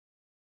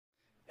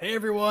Hey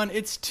everyone,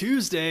 it's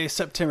Tuesday,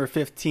 September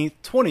 15th,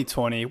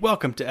 2020.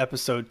 Welcome to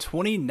episode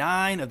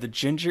 29 of the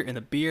Ginger and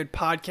the Beard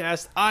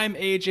podcast. I'm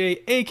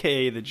AJ,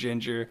 aka The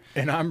Ginger.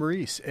 And I'm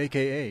Reese,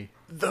 aka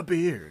The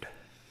Beard.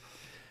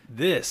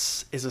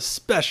 This is a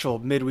special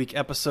midweek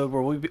episode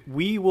where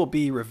we will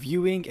be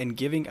reviewing and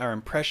giving our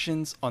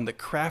impressions on the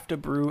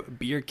Craft Brew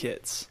beer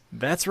kits.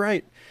 That's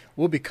right.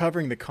 We'll be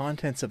covering the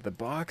contents of the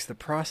box, the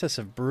process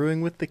of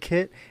brewing with the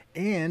kit,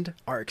 and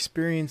our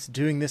experience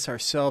doing this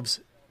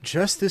ourselves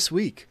just this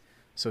week.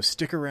 So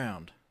stick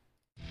around.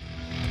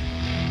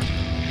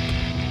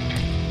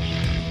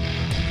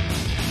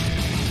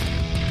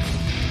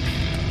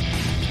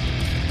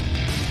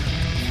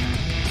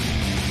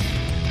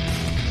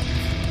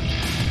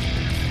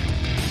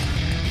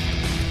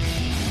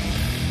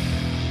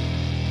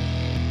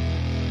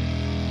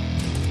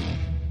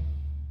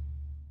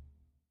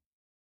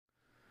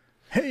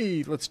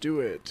 Hey, let's do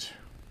it.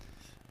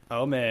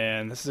 Oh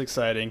man, this is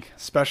exciting.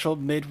 Special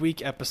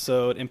midweek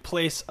episode. In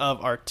place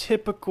of our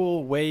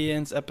typical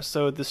weigh-ins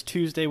episode this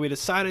Tuesday, we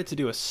decided to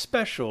do a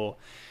special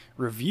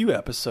review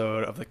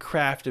episode of the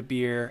Craft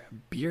Beer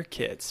beer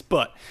kits.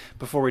 But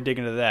before we dig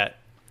into that,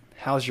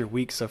 how's your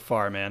week so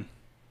far, man?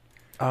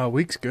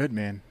 Week's good,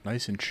 man.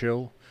 Nice and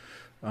chill.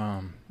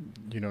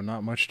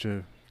 Not much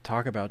to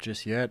talk about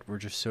just yet. We're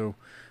just so,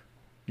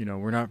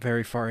 we're not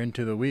very far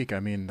into the week. I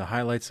mean, the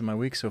highlights of my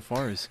week so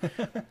far is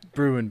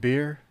brewing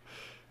beer.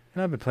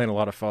 And I've been playing a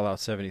lot of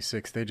Fallout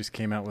 76. They just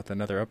came out with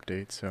another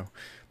update, so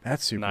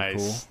that's super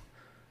cool.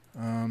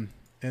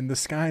 And the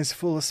sky's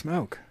full of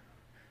smoke.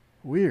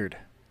 Weird.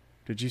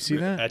 Did you see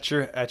that?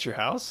 At your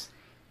house?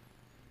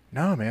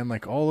 No, man,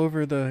 like all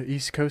over the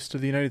east coast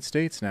of the United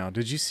States now.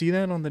 Did you see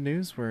that on the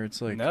news where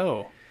it's like...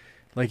 No.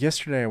 Like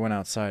yesterday I went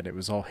outside, it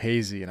was all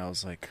hazy, and I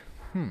was like,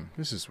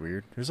 this is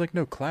weird. There's like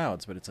no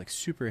clouds, but it's like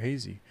super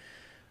hazy.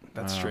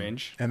 That's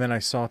strange. And then I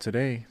saw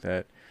today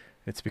that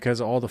it's because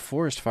of all the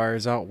forest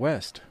fires out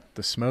west.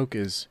 The smoke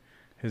has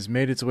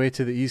made its way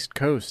to the east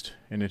coast,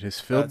 and it has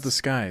filled the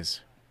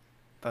skies.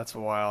 That's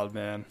wild,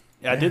 man.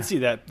 Yeah, I did see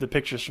that, the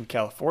pictures from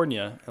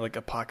California, like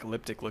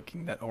apocalyptic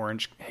looking, that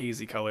orange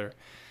hazy color.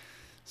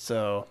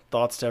 So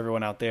thoughts to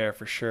everyone out there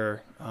for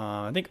sure.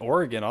 I think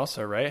Oregon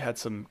also, right, had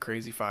some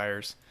crazy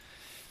fires.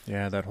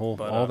 Yeah,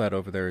 all that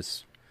over there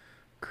is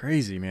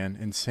crazy, man.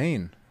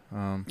 Insane.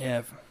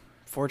 Yeah,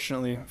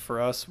 fortunately for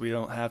us, we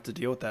don't have to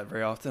deal with that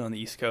very often on the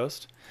East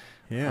Coast.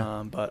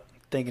 Yeah. But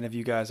thinking of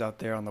you guys out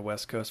there on the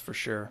West Coast for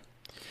sure.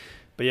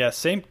 But yeah,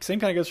 same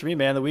kind of goes for me,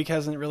 man. The week we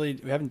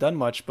haven't done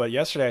much, but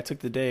yesterday I took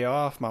the day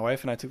off. My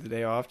wife and I took the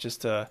day off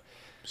just to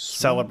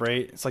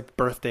celebrate. It's like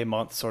birthday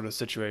month sort of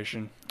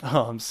situation.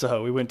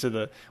 So we went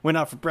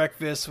out for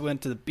breakfast,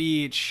 went to the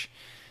beach,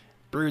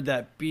 brewed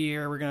that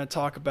beer we're going to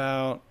talk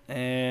about,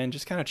 and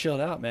just kind of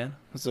chilled out, man.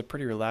 It was a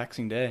pretty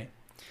relaxing day.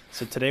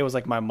 So today was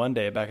like my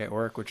Monday back at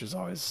work, which is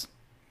always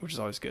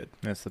good.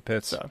 That's the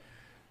pits. So.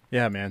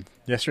 Yeah, man.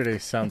 Yesterday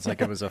sounds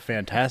like it was a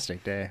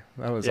fantastic day.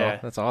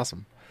 That's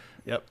awesome.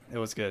 Yep, it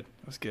was good.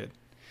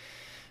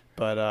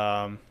 But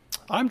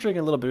I'm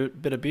drinking a little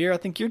bit of beer. I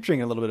think you're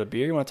drinking a little bit of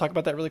beer. You want to talk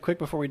about that really quick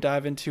before we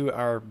dive into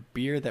our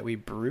beer that we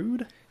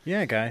brewed?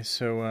 Yeah, guys.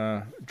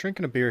 So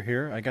drinking a beer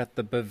here. I got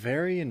the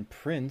Bavarian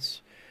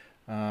Prince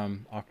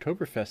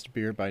Oktoberfest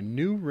beer by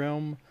New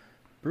Realm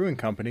Brewing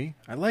Company.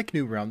 I like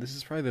New Realm. This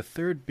is probably the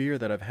third beer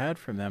that I've had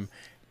from them,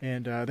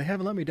 and they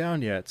haven't let me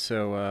down yet.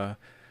 So I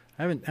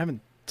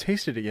haven't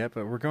tasted it yet,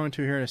 but we're going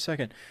to here in a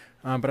second.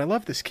 But I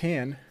love this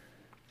can.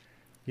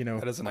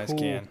 That is a nice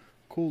can.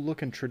 Cool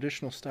looking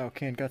traditional style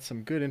can. Got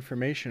some good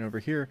information over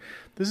here.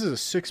 This is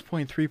a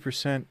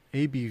 6.3%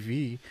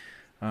 ABV.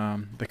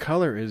 The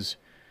color is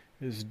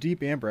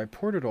deep amber. I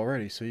poured it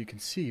already, so you can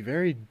see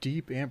very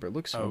deep amber. It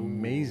looks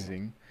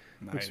amazing.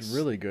 Nice. Looks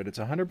really good. It's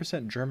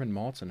 100% German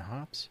malts and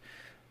hops.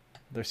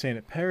 They're saying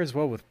it pairs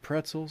well with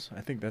pretzels.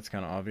 I think that's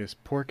kind of obvious.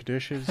 Pork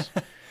dishes,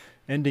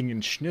 ending in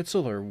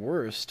schnitzel or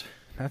wurst.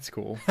 That's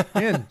cool.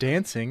 And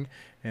dancing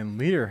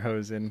and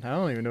lederhosen. I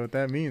don't even know what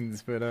that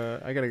means, but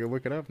I gotta go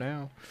look it up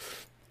now.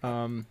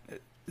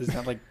 Is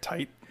that like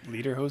tight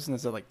lederhosen?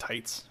 Is that like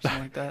tights or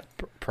something like that?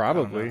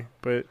 Probably,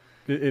 but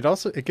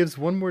it gives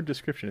one more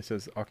description. It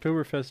says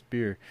Oktoberfest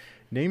beer,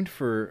 named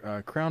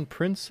for Crown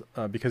Prince,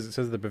 because it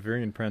says the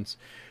Bavarian Prince,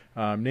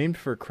 named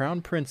for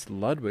Crown Prince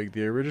Ludwig,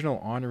 the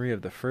original honoree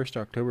of the first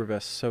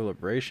Oktoberfest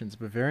celebrations.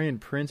 Bavarian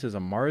Prince is a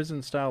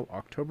Marzen-style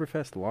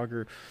Oktoberfest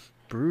lager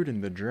brewed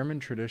in the German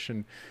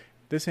tradition.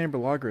 This amber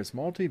lager is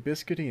malty,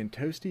 biscuity, and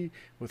toasty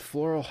with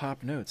floral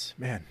hop notes.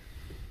 Man,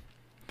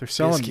 they're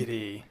selling.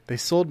 Biscuity. They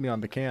sold me on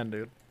the can,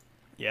 dude.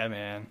 Yeah,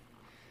 man.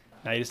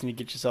 Now you just need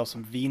to get yourself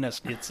some Wiener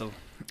Schnitzel.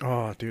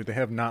 Oh, dude, they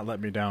have not let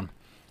me down.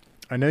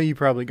 I know you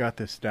probably got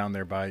this down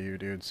there by you,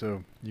 dude,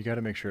 so you got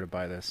to make sure to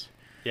buy this.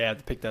 Yeah, I have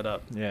to pick that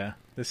up. Yeah,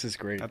 this is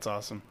great. That's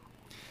awesome.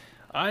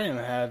 I am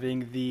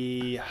having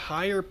the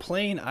Higher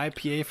Plane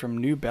IPA from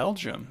New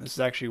Belgium. This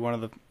is actually one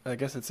of the, I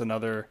guess it's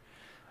another,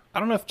 I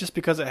don't know if just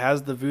because it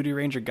has the Voodoo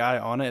Ranger guy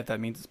on it, if that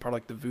means it's part of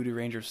like the Voodoo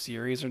Ranger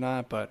series or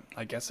not, but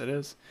I guess it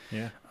is.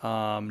 Yeah.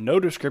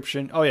 No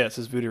description. Oh yeah, it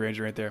says Voodoo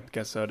Ranger right there.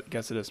 Guess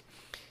it is.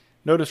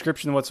 No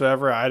description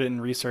whatsoever. I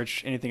didn't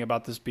research anything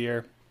about this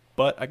beer,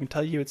 but I can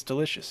tell you it's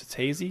delicious. It's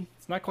hazy.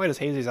 It's not quite as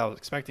hazy as I was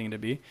expecting it to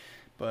be,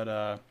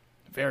 but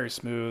very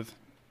smooth,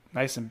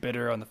 nice and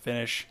bitter on the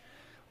finish.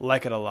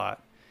 Like it a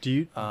lot. Do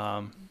you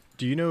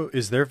know,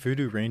 is their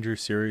Voodoo Ranger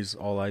series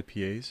all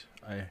IPAs?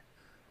 I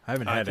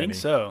haven't had any. I think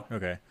so.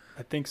 Okay.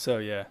 I think so,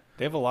 yeah.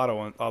 They have a lot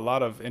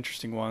of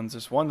interesting ones.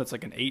 There's one that's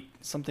like an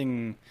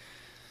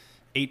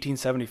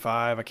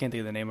 1875. I can't think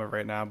of the name of it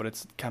right now, but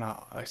it's kind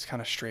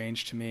of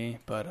strange to me.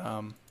 But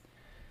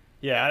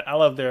yeah, I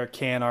love their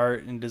can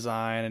art and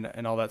design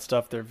and all that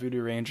stuff. Their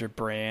Voodoo Ranger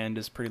brand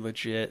is pretty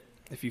legit.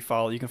 If you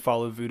can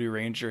follow Voodoo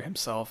Ranger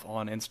himself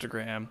on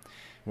Instagram.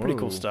 Pretty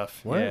cool stuff.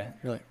 What?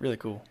 Yeah, really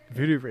cool.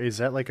 Voodoo, is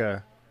that like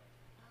a?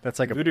 That's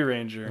like Voodoo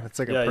Ranger. That's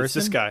like a person. It's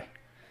this guy.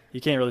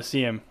 You can't really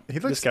see him.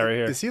 This guy right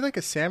here. Is he like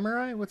a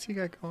samurai? What's he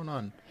got going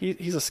on?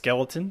 He's a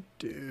skeleton,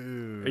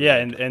 dude. Yeah,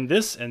 and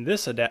this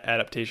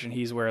adaptation,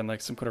 he's wearing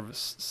like some kind of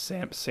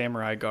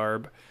samurai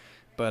garb,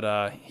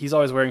 but he's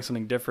always wearing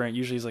something different.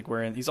 Usually,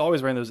 he's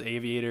always wearing those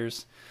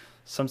aviators.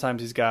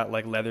 Sometimes he's got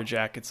like leather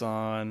jackets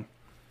on.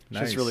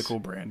 Nice. Just really cool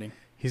branding.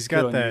 He's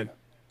got that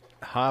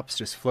hops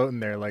just floating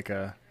there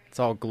it's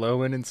all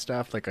glowing and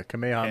stuff, like a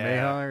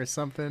Kamehameha or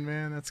something,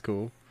 man. That's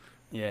cool.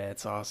 Yeah,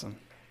 it's awesome.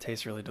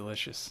 Tastes really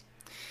delicious.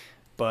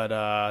 But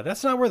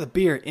that's not where the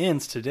beer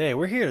ends today.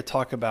 We're here to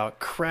talk about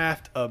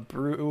Craft a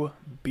Brew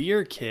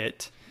Beer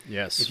Kit.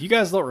 Yes. If you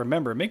guys don't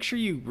remember, make sure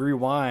you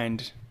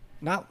rewind.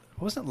 It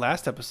wasn't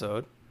last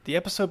episode. The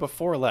episode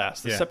before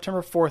last. The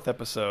September 4th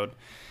episode.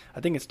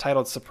 I think it's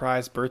titled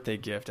Surprise Birthday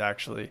Gift,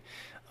 actually.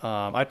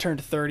 I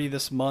turned 30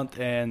 this month,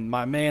 and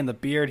my man, the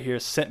Beard here,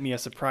 sent me a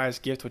surprise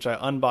gift, which I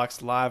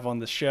unboxed live on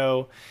the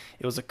show.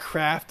 It was a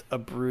Craft a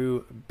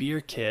Brew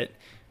Beer Kit,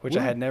 which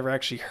I had never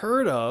actually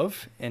heard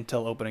of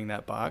until opening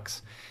that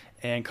box.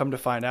 And come to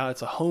find out,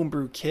 it's a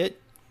homebrew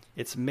kit.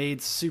 It's made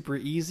super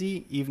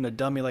easy. Even a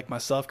dummy like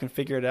myself can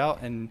figure it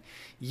out. And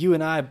you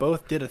and I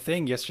both did a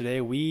thing yesterday.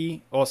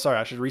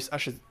 I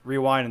should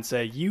rewind and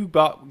say you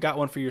got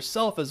one for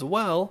yourself as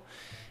well.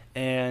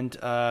 And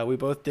we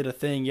both did a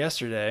thing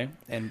yesterday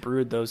and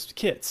brewed those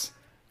kits.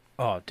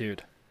 Oh,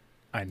 dude.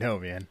 I know,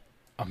 man.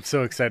 I'm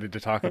so excited to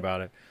talk about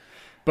it.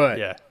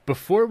 But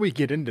before we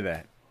get into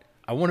that,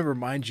 I want to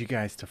remind you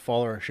guys to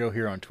follow our show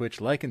here on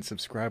Twitch, like and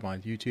subscribe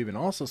on YouTube, and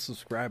also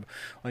subscribe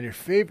on your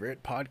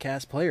favorite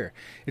podcast player.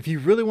 If you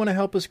really want to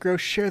help us grow,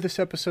 share this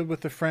episode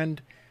with a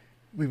friend.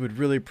 We would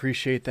really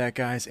appreciate that,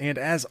 guys. And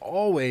as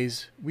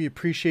always, we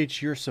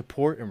appreciate your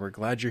support, and we're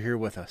glad you're here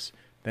with us.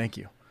 Thank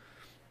you.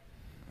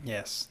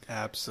 Yes,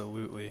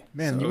 absolutely.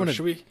 Man, so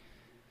should we?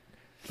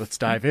 Let's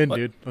dive in,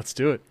 dude. Let's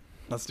do it.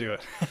 Let's do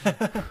it.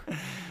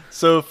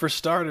 So for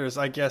starters,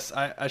 I guess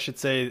I should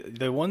say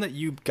the one that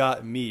you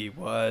got me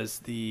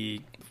was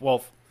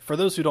for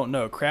those who don't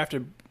know,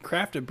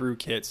 Crafted Brew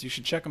kits. You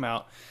should check them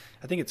out.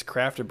 I think it's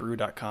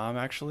craftedbrew.com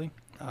actually.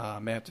 I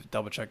may have to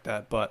double check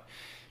that, but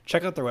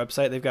check out their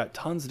website. They've got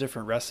tons of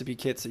different recipe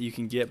kits that you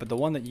can get, but the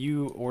one that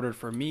you ordered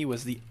for me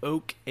was the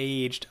oak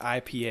aged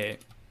IPA.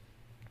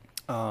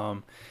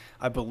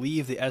 I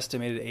believe the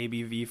estimated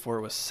ABV for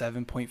it was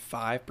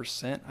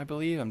 7.5%, I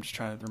believe. I'm just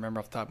trying to remember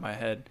off the top of my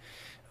head.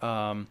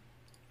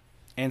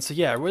 And so,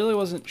 I really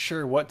wasn't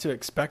sure what to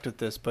expect with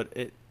this, but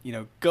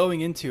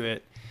going into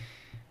it,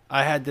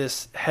 I had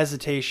this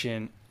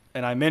hesitation,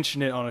 and I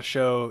mentioned it on a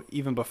show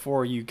even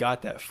before you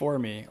got that for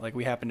me. Like,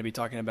 we happened to be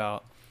talking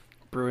about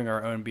brewing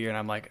our own beer, and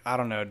I'm like, I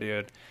don't know,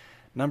 dude.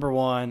 Number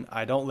one,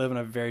 I don't live in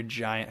a very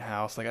giant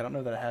house. Like, I don't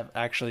know that I have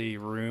actually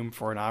room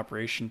for an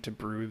operation to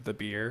brew the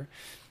beer.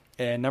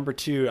 And number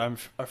two, I'm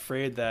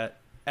afraid that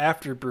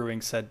after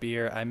brewing said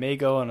beer, I may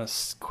go on a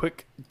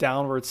quick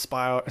downward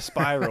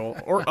spiral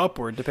or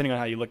upward, depending on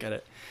how you look at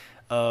it,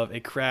 of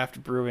a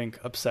craft brewing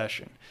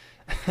obsession.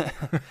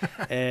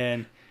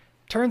 And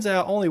turns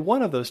out only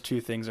one of those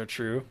two things are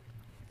true,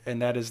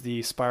 and that is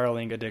the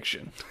spiraling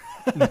addiction.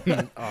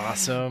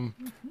 Awesome.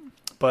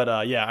 But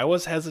I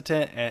was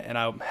hesitant, and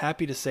I'm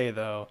happy to say,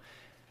 though,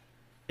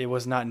 it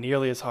was not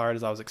nearly as hard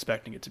as I was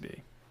expecting it to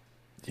be.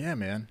 Yeah,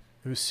 man.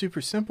 It was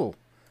super simple.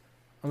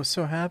 I was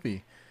so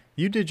happy.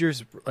 You did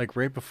yours like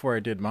right before I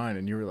did mine,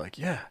 and you were like,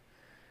 yeah,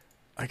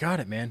 I got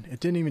it, man. It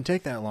didn't even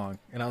take that long.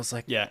 And I was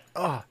like,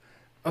 oh,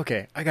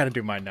 okay, I got to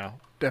do mine now.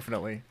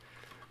 Definitely.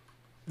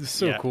 This is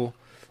so cool.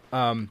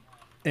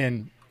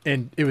 And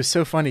it was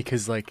so funny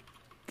because like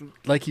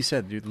you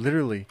said, dude,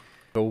 literally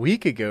a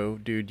week ago,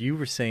 dude, you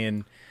were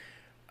saying,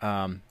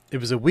 it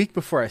was a week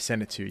before I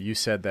sent it to you. You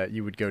said that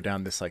you would go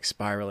down this like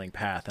spiraling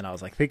path, and I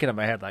was like thinking in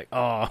my head like,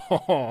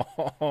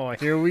 oh,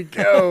 here we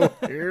go,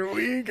 here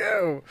we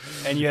go.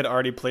 And you had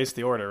already placed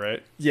the order,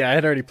 right? Yeah, I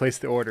had already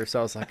placed the order, so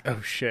I was like,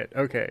 oh shit,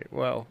 okay,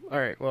 well, all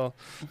right, well,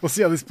 we'll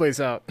see how this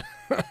plays out.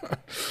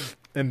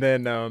 And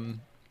then,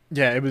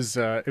 it was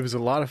a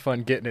lot of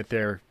fun getting it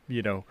there.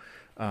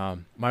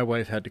 My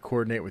wife had to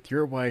coordinate with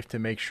your wife to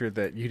make sure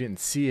that you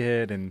didn't see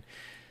it, and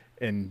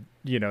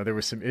there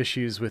was some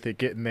issues with it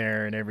getting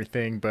there and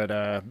everything,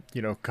 but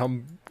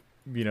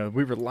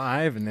we were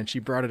live, and then she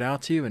brought it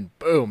out to you, and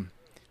boom,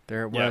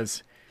 there it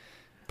was.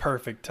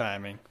 Perfect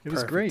timing. It was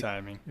Perfect great.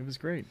 timing. It was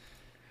great.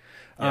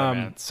 Yeah,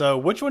 man. So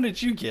which one did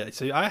you get?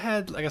 So I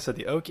had, like I said,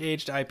 the oak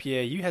aged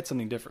IPA. You had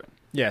something different.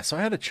 Yeah, so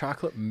I had a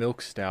chocolate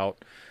milk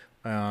stout.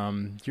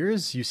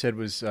 Yours, you said,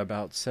 was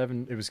about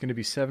 7. It was going to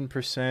be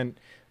 7%.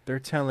 They're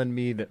telling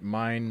me that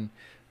mine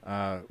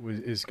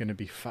is going to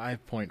be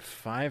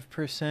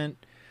 5.5%.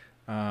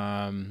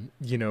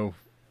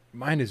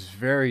 Mine is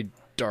very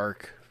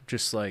dark,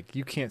 just like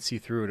you can't see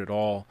through it at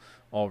all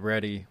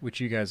already, which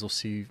you guys will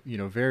see,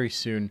 very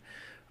soon.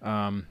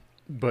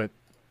 But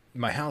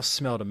my house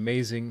smelled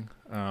amazing.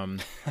 I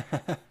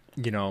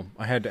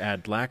had to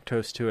add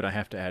lactose to it. I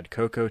have to add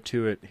cocoa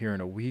to it here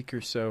in a week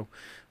or so.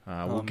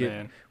 We'll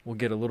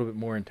get a little bit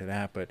more into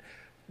that, but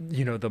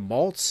the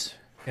malts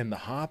and the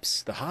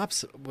hops.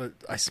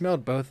 I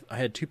smelled both. I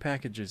had 2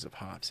 packages of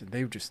hops, and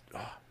they just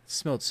it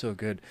smelled so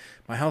good.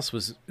 My house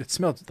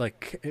smelled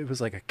like it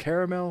was like a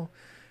caramel,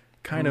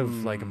 kind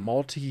of like a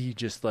malty,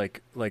 just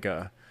like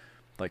a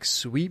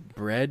sweet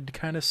bread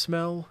kind of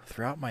smell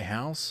throughout my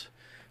house.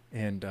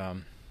 And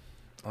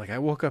I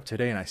woke up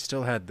today and I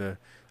still had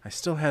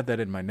that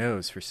in my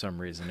nose for some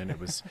reason, and it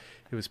was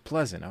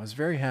pleasant. I was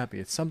very happy.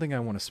 It's something I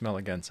want to smell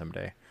again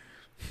someday.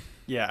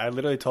 Yeah, I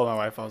literally told my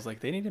wife, I was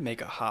like, they need to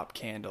make a hop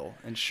candle.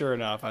 And sure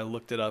enough, I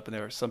looked it up, and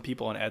there were some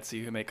people on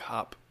Etsy who make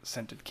hop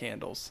scented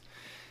candles.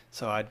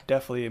 So I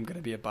definitely am going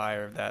to be a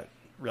buyer of that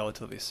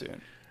relatively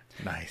soon.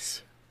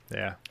 Nice.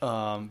 Yeah.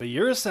 But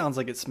yours sounds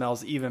like it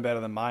smells even better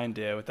than mine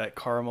did, with that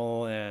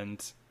caramel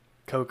and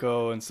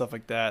cocoa and stuff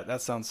like that.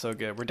 That sounds so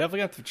good. We're definitely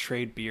going to have to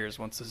trade beers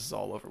once this is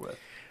all over with.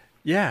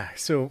 Yeah.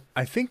 So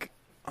I think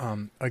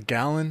a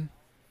gallon,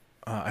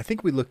 I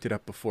think we looked it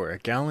up before. A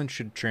gallon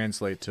should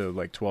translate to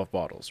like 12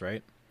 bottles,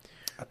 right?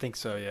 I think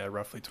so. Yeah.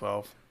 Roughly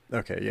 12.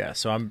 Okay. Yeah.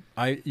 So I'm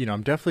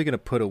definitely going to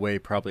put away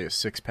probably a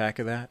 6-pack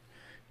of that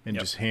and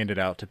just hand it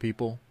out to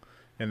people.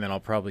 And then I'll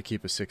probably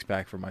keep a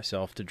 6-pack for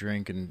myself to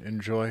drink and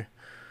enjoy.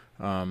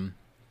 But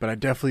I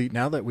definitely,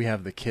 now that we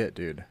have the kit,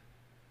 dude,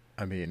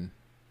 I mean,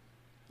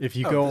 if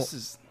you go,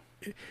 this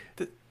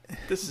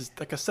is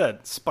like I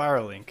said,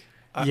 spiraling.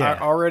 Yeah.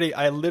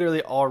 I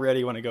literally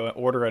already want to go and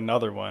order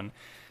another one,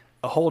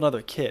 a whole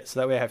nother kit. So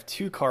that way I have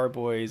 2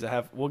 carboys.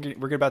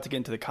 We're about to get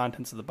into the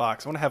contents of the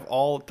box. I want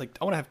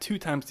to have 2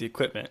 times the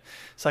equipment,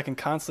 so I can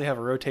constantly have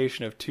a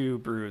rotation of 2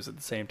 brews at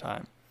the same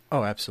time.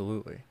 Oh,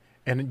 absolutely.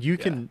 And you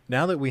can,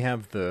 now that we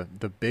have the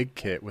big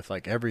kit with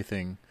like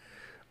everything.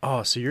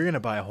 Oh, so you're going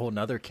to buy a whole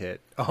nother kit.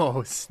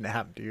 Oh,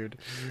 snap, dude.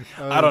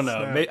 Oh, I don't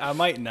know. I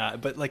might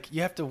not, but like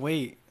you have to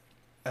wait.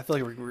 I feel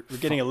like we're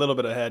getting a little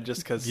bit ahead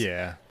just because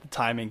the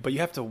timing, but you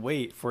have to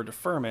wait for it to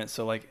ferment.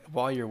 So like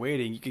while you're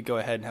waiting, you could go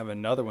ahead and have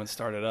another one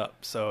started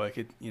up. So I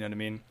could, you know what I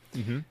mean?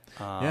 Mm-hmm.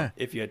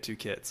 If you had 2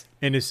 kits.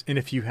 And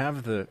if you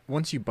have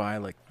once you buy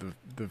like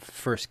the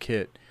first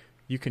kit,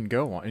 you can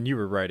go on, and you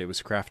were right, it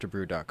was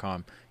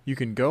crafterbrew.com. You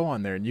can go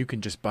on there and you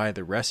can just buy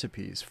the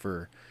recipes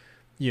for,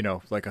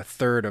 like a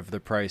third of the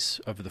price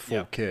of the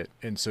full kit.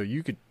 And so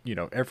you could,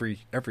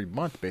 every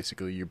month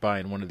basically you're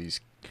buying one of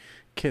these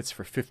kits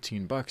for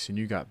 $15 and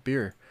you got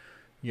beer,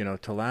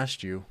 to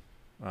last you,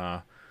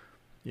 a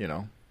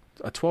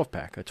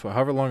 12-pack,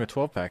 however long it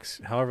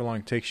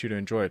takes you to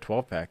enjoy a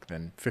 12-pack,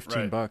 then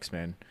 $15,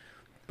 man.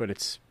 But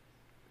it's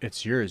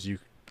yours.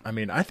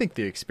 I think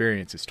the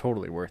experience is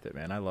totally worth it,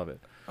 man. I love it.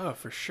 Oh,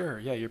 for sure.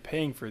 Yeah, you're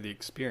paying for the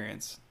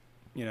experience,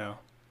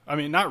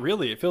 not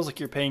really. It feels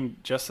like you're paying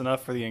just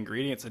enough for the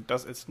ingredients.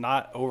 It's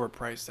not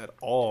overpriced at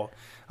all.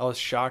 I was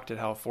shocked at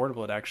how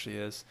affordable it actually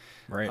is.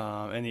 Right.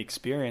 And the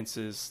experience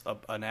is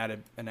an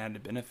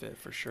added benefit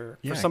for sure.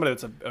 Yeah. For somebody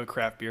that's a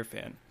craft beer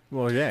fan.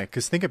 Well, yeah,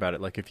 because think about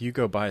it. Like if you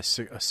go buy a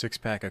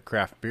 6-pack of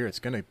craft beer, it's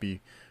going to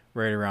be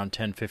right around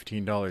 $10,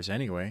 $15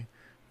 anyway.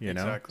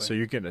 Exactly. So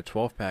you're getting a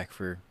 12-pack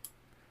for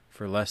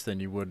less than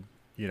you would,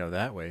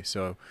 that way.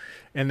 So,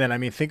 and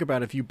then think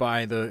about if you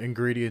buy the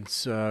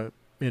ingredients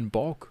in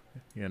bulk,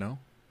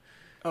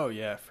 Oh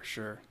yeah, for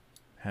sure.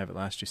 Have it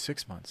last you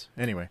 6 months.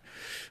 Anyway,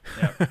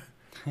 Yeah.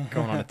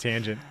 Going on a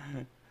tangent.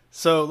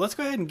 So let's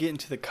go ahead and get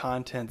into the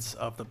contents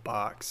of the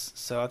box.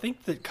 So I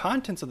think the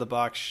contents of the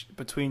box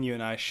between you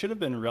and I should have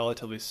been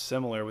relatively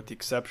similar, with the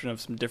exception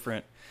of some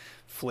different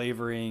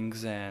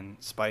flavorings and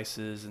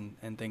spices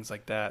and things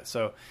like that.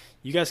 So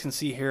you guys can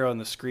see here on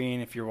the screen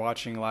if you're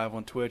watching live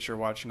on Twitch or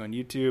watching on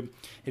YouTube.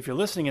 If you're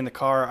listening in the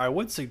car, I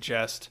would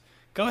suggest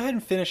go ahead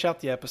and finish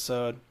out the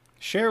episode,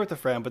 share it with a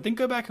friend, but then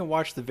go back and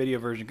watch the video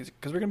version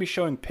because we're going to be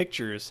showing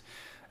pictures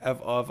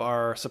of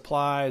our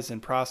supplies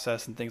and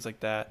process and things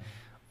like that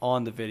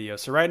on the video.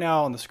 So right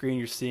now on the screen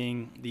you're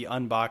seeing the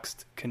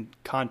unboxed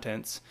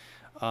contents.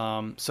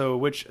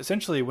 Which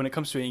essentially, when it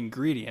comes to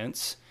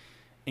ingredients,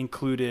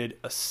 included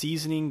a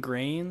seasoning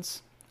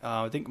grains.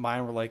 I think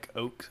mine were like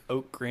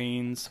oak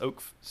grains,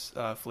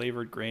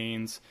 flavored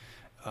grains.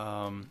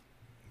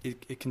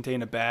 It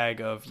contained a bag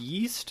of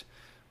yeast,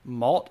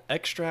 malt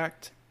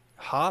extract,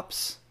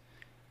 hops.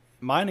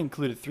 Mine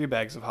included 3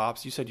 bags of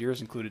hops. You said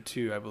yours included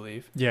 2, I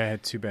believe. Yeah, I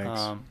had 2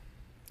 bags.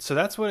 So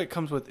that's what it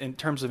comes with in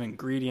terms of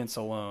ingredients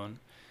alone.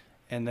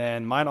 And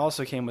then mine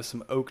also came with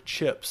some oak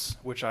chips,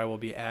 which I will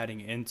be adding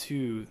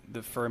into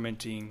the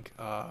fermenting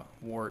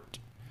wort.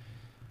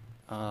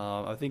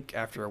 I think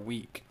after a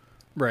week.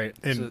 Right.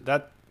 And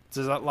so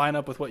does that line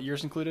up with what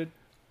yours included?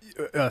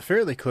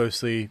 fairly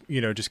closely,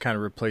 just kind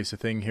of replace a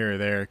thing here or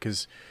there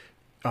because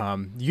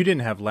you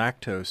didn't have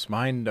lactose.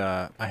 Mine,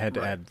 I had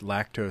to add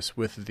lactose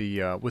with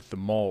the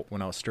malt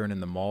when I was stirring in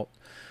the malt.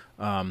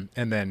 And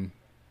then,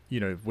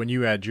 when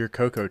you add your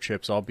cocoa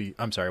chips,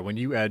 when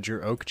you add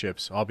your oak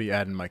chips, I'll be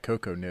adding my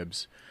cocoa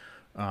nibs,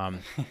 in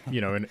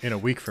a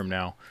week from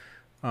now.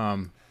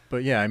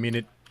 But yeah, I mean,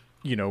 it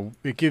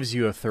gives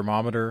you a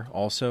thermometer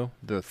also.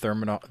 The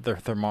thermometer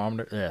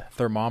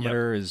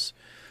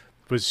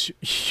was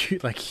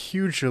like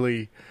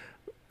hugely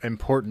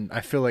important.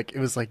 I feel like it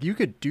was like you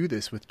could do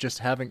this with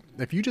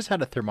if you just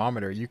had a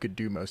thermometer, you could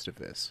do most of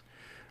this.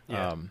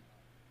 Yeah.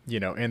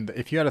 And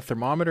if you had a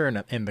thermometer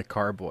and the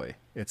carboy,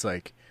 it's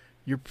like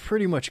you're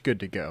pretty much good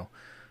to go.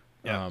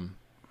 Yeah.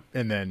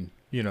 And then,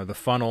 the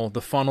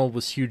funnel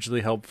was hugely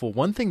helpful.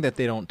 One thing that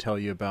they don't tell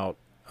you about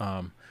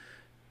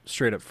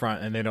straight up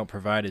front and they don't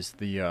provide is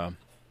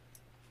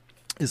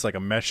is like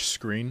a mesh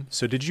screen.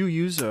 So did you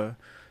use a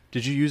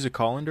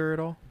colander at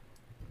all?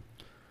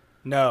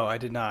 No, I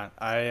did not.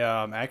 I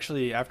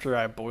actually, after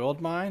I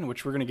boiled mine,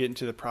 which we're going to get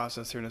into the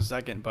process here in a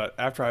second, but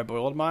after I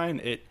boiled mine,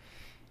 it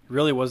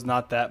really was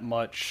not that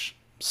much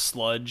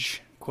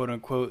sludge, quote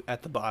unquote,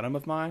 at the bottom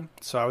of mine.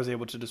 So I was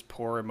able to just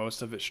pour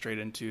most of it straight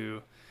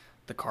into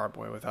the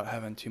carboy without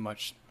having too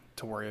much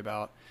to worry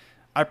about.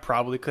 I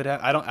probably could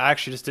have. I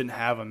actually just didn't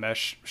have a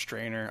mesh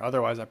strainer.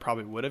 Otherwise, I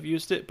probably would have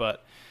used it,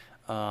 but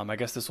I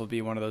guess this will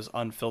be one of those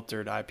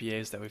unfiltered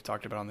IPAs that we've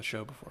talked about on the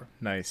show before.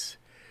 Nice.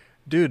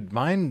 Dude,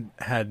 mine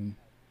had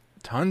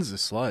tons of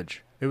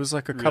sludge. It was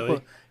like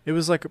it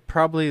was like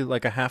probably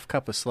like a half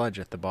cup of sludge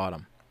at the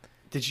bottom.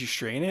 Did you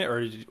strain it,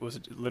 or was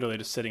it literally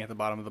just sitting at the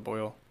bottom of the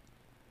boil?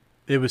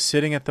 It was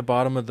sitting at the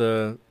bottom of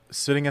the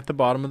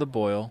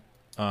boil.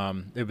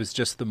 It was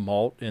just the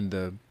malt and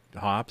the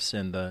hops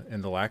and the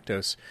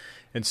lactose.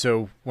 And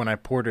so when I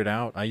poured it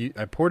out, I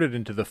poured it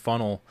into the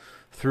funnel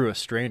through a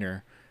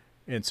strainer.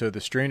 And so the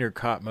strainer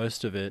caught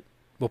most of it,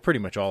 well, pretty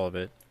much all of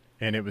it.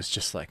 And it was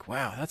just like,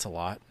 wow, that's a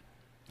lot.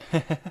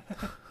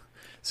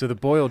 So the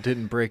boil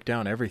didn't break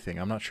down everything.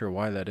 I'm not sure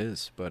why that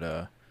is,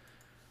 but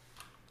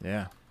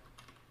yeah.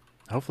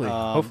 Hopefully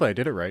I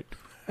did it right.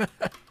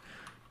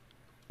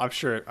 I'm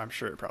sure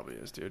it probably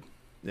is, dude.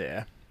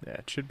 Yeah,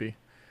 it should be.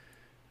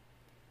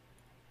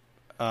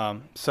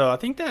 So I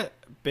think that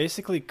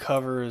basically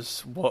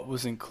covers what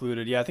was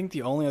included. Yeah, I think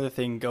the only other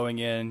thing going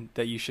in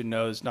that you should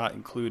know is not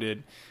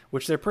included,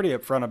 which they're pretty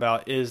upfront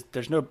about, is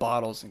there's no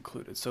bottles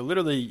included. So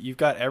literally you've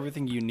got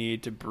everything you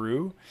need to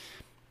brew,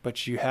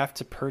 but you have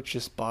to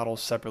purchase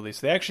bottles separately.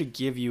 So they actually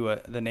give you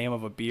the name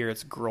of a beer.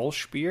 It's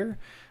Grolsch beer.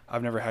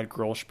 I've never had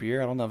Grolsch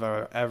beer. I don't know if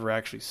I've ever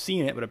actually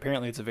seen it, but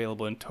apparently it's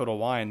available in Total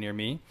Wine near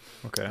me.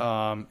 Okay.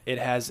 It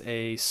has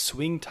a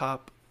swing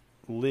top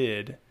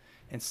lid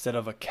instead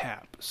of a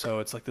cap. So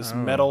it's like this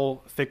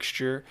metal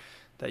fixture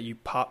that you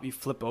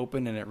flip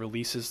open, and it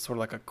releases sort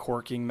of like a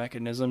corking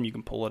mechanism. You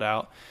can pull it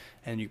out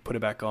and you put it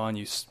back on.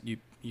 You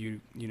flip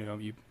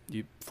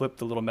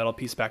the little metal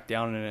piece back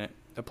down, and it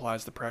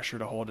applies the pressure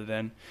to hold it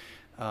in.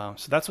 So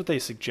that's what they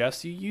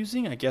suggest you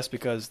using, I guess,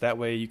 because that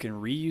way you can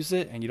reuse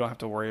it and you don't have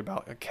to worry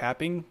about a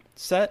capping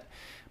set.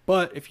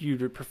 But if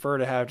you prefer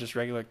to have just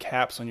regular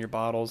caps on your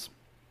bottles,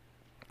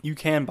 you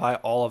can buy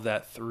all of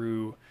that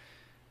through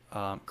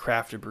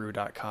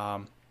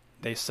craftedbrew.com.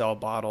 They sell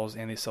bottles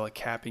and they sell a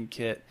capping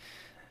kit.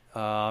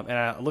 And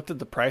I looked at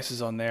the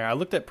prices on there. I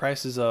looked at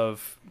prices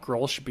of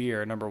Grolsch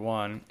beer, number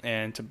one,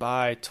 and to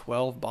buy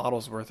 12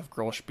 bottles worth of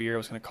Grolsch beer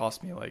was going to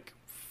cost me like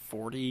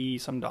 $40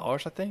 some, I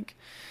think.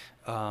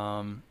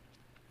 To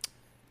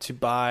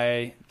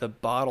buy the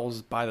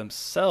bottles by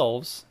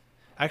themselves,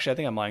 actually, I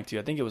think I'm lying to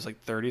you. I think it was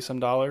like $30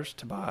 some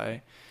to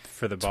buy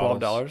for the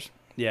 $12.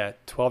 Yeah,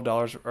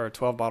 $12 or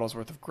 12 bottles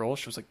worth of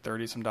Grolsch was like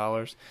 $30 some.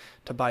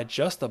 To buy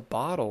just the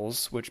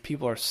bottles, which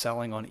people are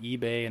selling on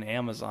eBay and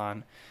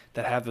Amazon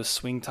that have the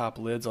swing top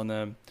lids on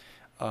them,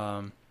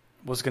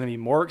 was going to be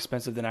more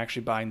expensive than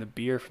actually buying the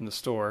beer from the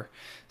store.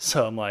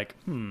 So I'm like,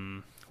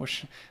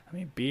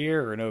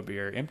 beer or no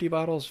beer? Empty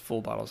bottles, full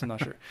bottles? I'm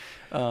not sure.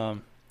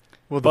 Well,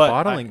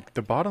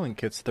 the bottling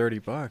kit's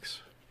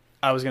 $30.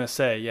 I was going to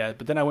say, yeah,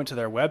 but then I went to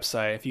their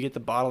website. If you get the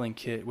bottling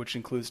kit, which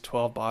includes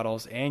 12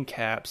 bottles and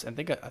caps, and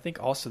I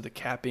think also the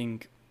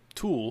capping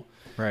tool,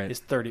 right, is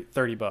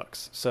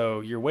 $30. So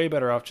you're way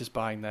better off just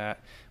buying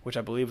that, which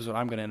I believe is what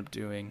I'm going to end up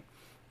doing.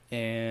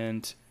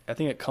 And I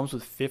think it comes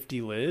with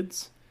 50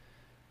 lids.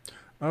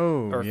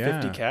 Or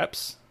 50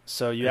 caps.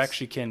 So you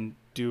actually can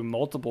do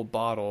multiple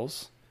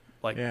bottles,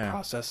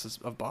 processes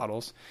of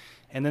bottles.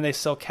 And then they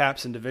sell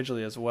caps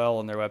individually as well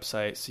on their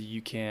website, so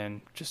you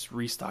can just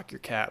restock your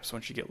caps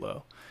once you get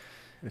low.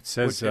 It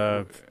says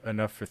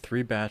enough for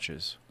 3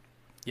 batches.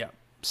 Yeah.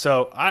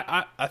 So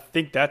I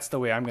think that's the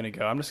way I'm going to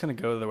go. I'm just going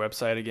to go to the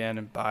website again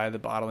and buy the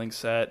bottling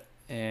set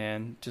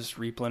and just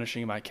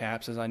replenishing my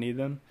caps as I need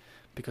them,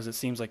 because it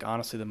seems like,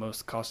 honestly, the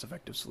most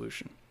cost-effective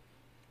solution.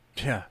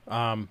 Yeah.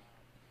 I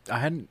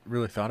hadn't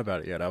really thought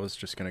about it yet. I was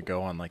just going to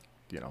go on like,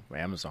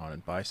 Amazon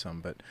and buy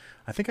some, but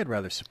I think I'd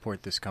rather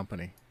support this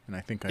company, and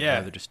I think I'd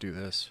rather just do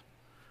this.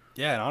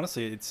 Yeah, and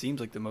honestly, it seems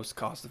like the most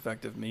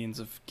cost-effective means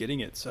of getting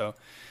it. So,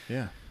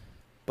 yeah.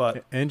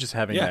 But and just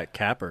having that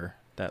capper,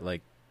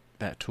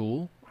 that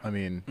tool, I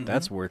mean,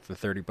 that's worth the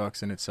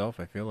 $30 in itself,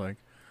 I feel like.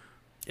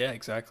 Yeah,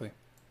 exactly.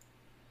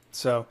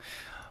 So,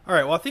 all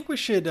right. Well, I think we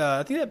should.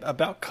 I think that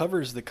about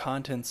covers the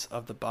contents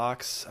of the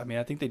box. I mean,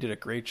 I think they did a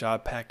great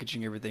job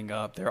packaging everything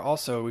up. There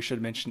also, we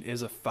should mention,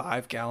 is a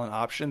 5-gallon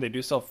option. They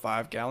do sell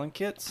 5-gallon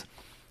kits.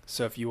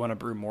 So if you want to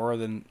brew more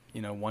than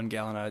 1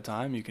 gallon at a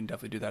time, you can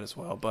definitely do that as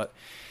well. But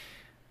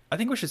I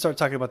think we should start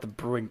talking about the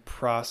brewing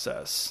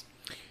process.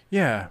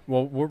 Yeah.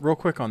 Well, real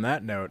quick on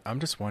that note, I'm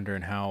just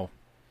wondering how.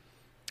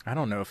 I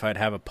don't know if I'd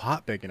have a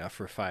pot big enough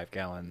for 5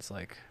 gallons.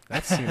 Like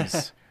that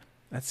seems.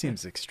 That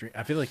seems extreme.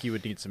 I feel like you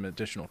would need some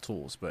additional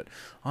tools, but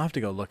I'll have to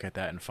go look at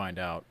that and find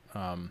out.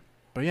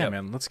 But yeah,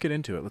 man, let's get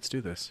into it. Let's do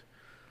this.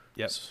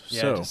 Yep.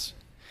 Just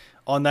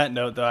on that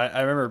note, though,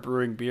 I remember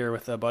brewing beer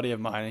with a buddy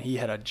of mine, and he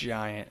had a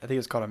giant, I think it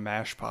was called a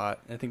mash pot.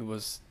 I think it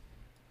was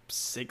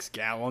 6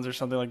 gallons or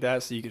something like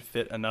that, so you could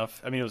fit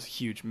enough. I mean, it was a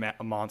huge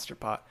a monster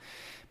pot.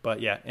 But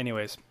yeah,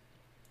 anyways.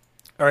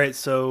 All right,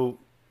 so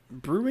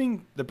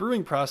the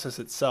brewing process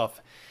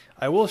itself,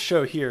 I will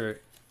show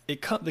here.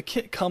 The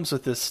kit comes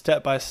with this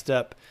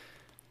step-by-step,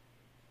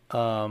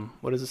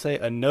 what does it say?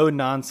 A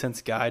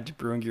no-nonsense guide to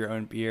brewing your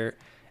own beer.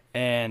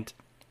 And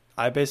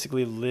I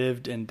basically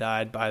lived and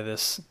died by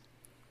this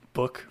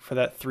book for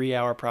that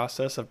 3-hour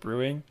process of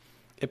brewing.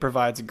 It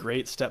provides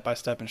great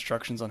step-by-step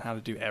instructions on how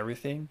to do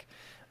everything.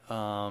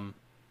 And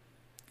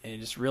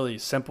just really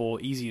simple,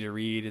 easy to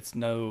read. It's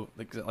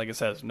like I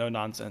said, it's no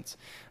nonsense.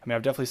 I mean,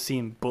 I've definitely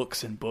seen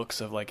books and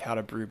books of like how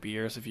to brew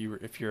beers. If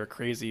you're a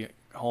crazy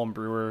home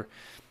brewer,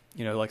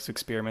 likes to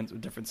experiment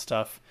with different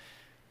stuff,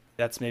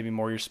 that's maybe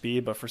more your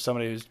speed. But for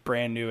somebody who's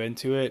brand new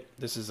into it,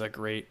 this is a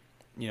great,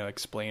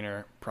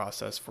 explainer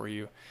process for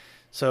you.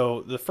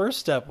 So the first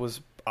step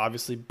was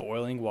obviously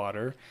boiling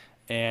water.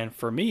 And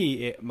for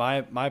me,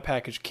 my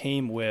package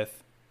came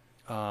with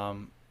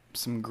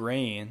some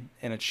grain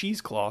and a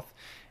cheesecloth.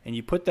 And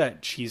you put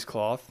that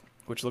cheesecloth,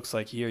 which looks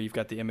like here, you've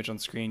got the image on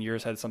screen.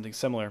 Yours had something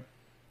similar.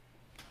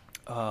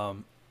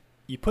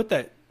 You put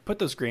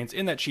those grains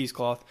in that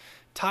cheesecloth,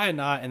 tie a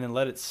knot, and then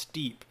let it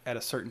steep at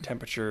a certain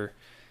temperature.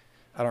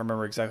 I don't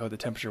remember exactly what the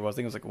temperature was. I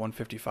think it was like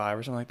 155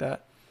 or something like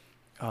that.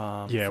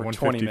 Yeah, for 155.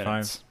 20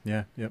 minutes.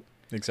 Yeah, yep,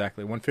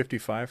 exactly.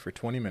 155 for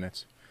 20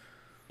 minutes.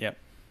 Yep.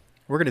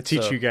 We're going to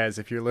teach you guys,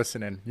 if you're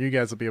listening. You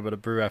guys will be able to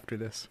brew after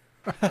this.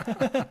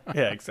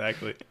 Yeah,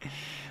 exactly.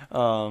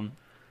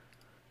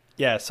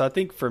 Yeah, so I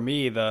think for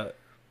me, the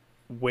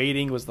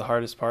waiting was the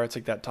hardest part. It's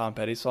like that Tom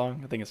Petty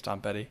song. I think it's Tom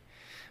Petty.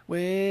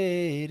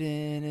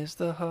 Waiting is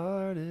the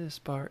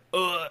hardest part.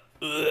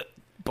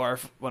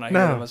 Barf when I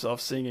hear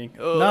myself singing.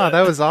 No,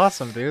 that was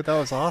awesome, dude. That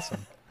was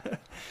awesome.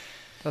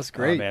 That's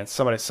great. Oh, man,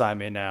 somebody sign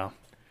me now.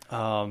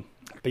 But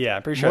yeah,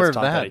 I'm pretty sure it's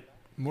Tom Petty.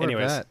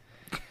 Anyways. Of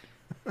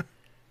that.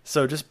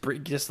 So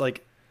just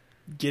like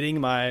getting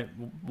my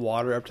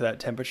water up to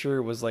that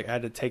temperature was like I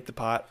had to take the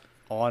pot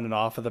on and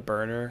off of the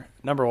burner.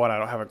 Number one, I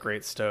don't have a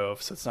great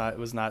stove, so it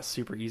was not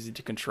super easy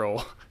to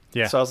control.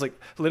 Yeah. So I was like,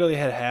 literally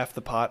had half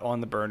the pot on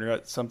the burner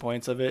at some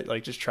points of it,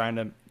 like just trying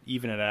to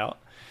even it out.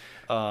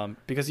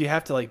 Because you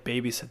have to like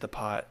babysit the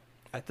pot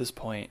at this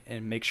point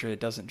and make sure it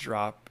doesn't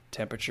drop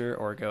temperature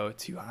or go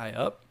too high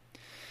up.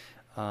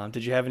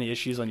 Did you have any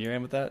issues on your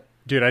end with that?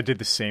 Dude, I did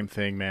the same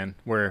thing, man,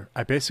 where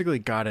I basically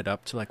got it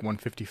up to like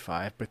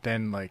 155, but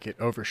then like it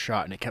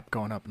overshot and it kept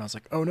going up and I was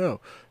like, oh no.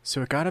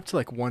 So it got up to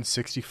like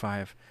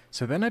 165.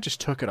 So then I just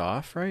took it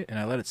off, right? And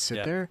I let it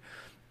sit there.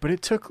 But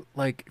it took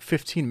like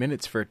 15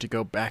 minutes for it to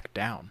go back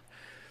down.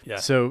 Yeah.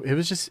 So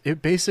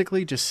it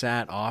basically just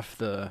sat off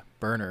the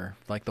burner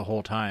like the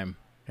whole time.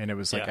 And it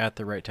was like at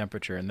the right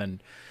temperature. And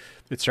then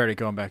it started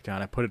going back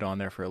down. I put it on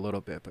there for a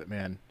little bit, but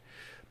man,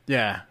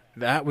 yeah,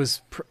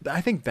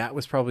 I think that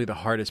was probably the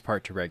hardest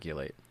part to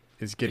regulate,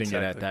 is getting it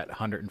at that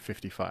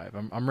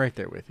 155. I'm right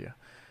there with you.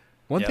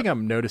 One thing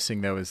I'm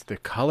noticing though is the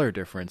color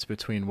difference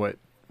between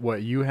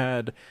what you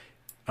had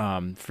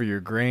for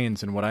your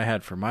grains and what I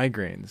had for my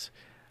grains.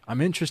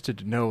 I'm interested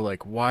to know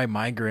like why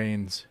my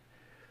grains,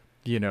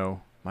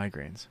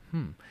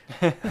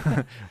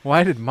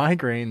 why did my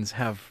grains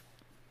have,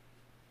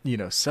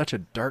 such a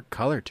dark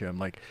color to them?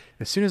 Like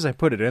as soon as I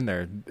put it in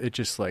there, it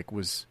just like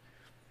was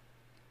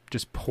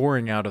just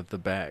pouring out of the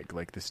bag,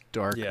 like this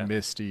dark,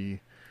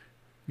 misty,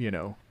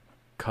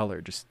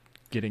 color, just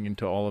getting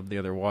into all of the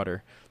other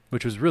water,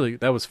 which was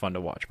that was fun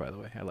to watch, by the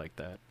way. I like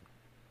that.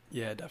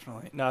 Yeah,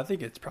 definitely. No, I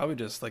think it's probably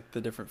just like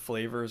the different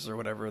flavors or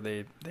whatever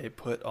they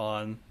put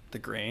on the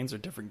grains, or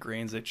different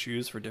grains they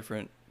choose for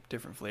different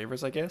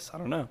flavors, I guess. I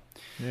don't know.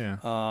 Yeah.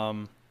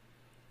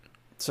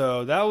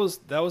 So that was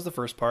the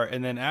first part.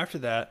 And then after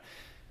that,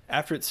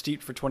 after it's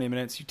steeped for 20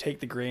 minutes, you take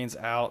the grains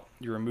out,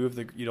 you remove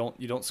you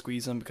don't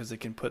squeeze them because they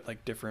can put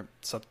like different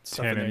stuff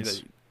in there,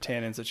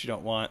 tannins that you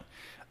don't want.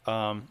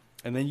 And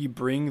then you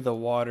bring the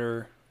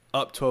water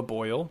up to a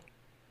boil.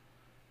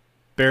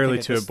 barely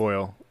to a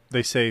boil.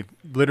 They say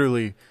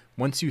literally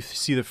once you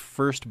see the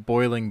first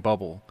boiling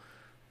bubble,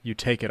 you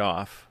take it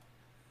off.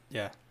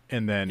 Yeah.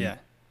 And then you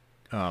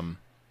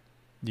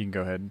can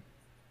go ahead.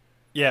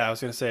 Yeah, I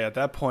was going to say at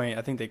that point,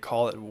 I think they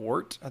call it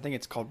wort. I think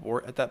it's called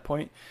wort at that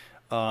point.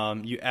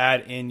 You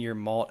add in your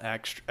malt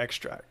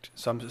extract.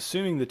 So I'm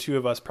assuming the two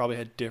of us probably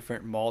had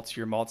different malts.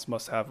 Your malts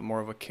must have more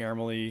of a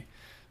caramelly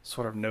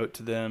sort of note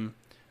to them.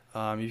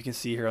 You can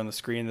see here on the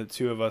screen the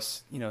two of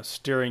us,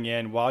 stirring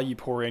in. While you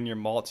pour in your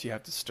malts, you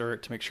have to stir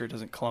it to make sure it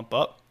doesn't clump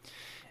up.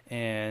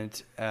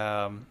 And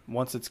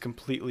once it's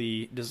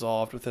completely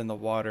dissolved within the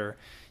water,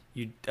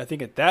 I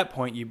think at that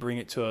point you bring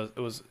it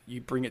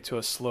to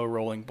a slow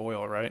rolling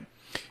boil, right?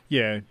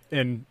 Yeah,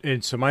 and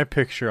so my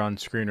picture on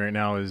screen right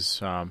now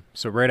is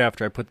so right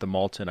after I put the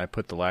malt in, I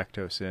put the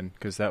lactose in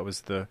because that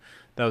was the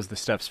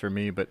steps for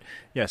me. But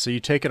yeah, so you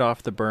take it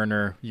off the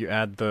burner, you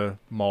add the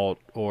malt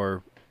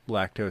or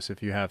lactose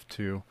if you have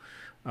to,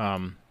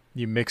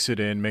 you mix it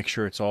in, make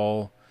sure it's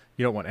all,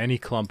 you don't want any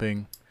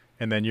clumping,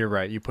 and then you're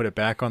right, you put it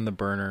back on the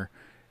burner,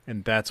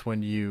 and that's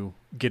when you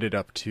get it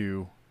up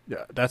to,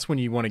 that's when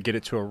you want to get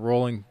it to a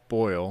rolling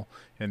boil,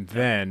 and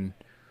then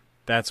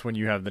that's when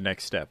you have the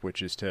next step,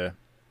 which is to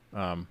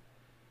add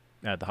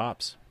the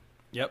hops.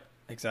 Yep,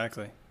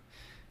 exactly.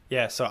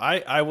 Yeah, so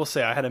I will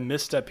say I had a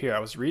misstep here. I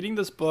was reading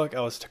this book.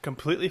 I was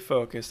completely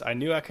focused. I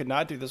knew I could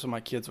not do this when my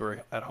kids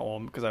were at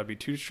home because I'd be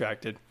too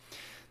distracted.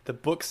 The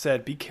book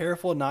said, "Be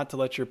careful not to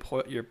let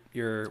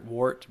your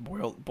wort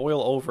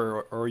boil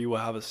over, or you will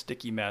have a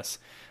sticky mess."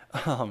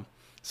 So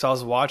I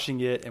was watching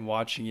it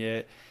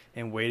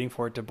and waiting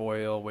for it to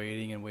boil,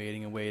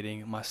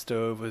 waiting. My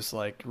stove was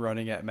like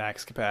running at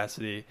max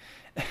capacity,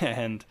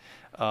 and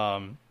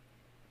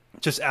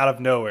just out of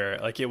nowhere,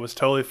 like it was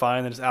totally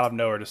fine, and just out of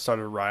nowhere, just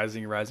started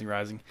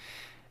rising.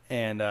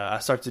 And I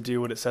start to do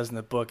what it says in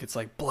the book. It's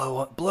like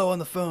blow on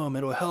the foam,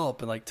 it'll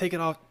help, and like take it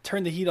off,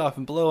 turn the heat off,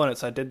 and blow on it.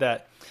 So I did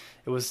that.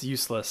 It was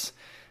useless.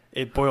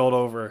 It boiled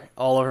over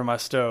all over my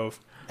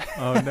stove.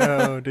 Oh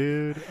no,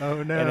 dude!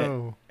 Oh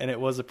no! And it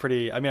was a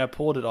pretty. I mean, I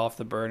pulled it off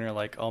the burner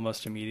like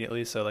almost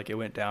immediately, so like it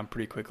went down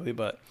pretty quickly,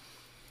 but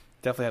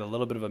definitely had a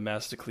little bit of a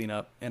mess to clean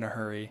up in a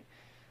hurry.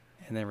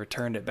 And then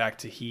returned it back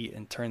to heat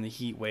and turned the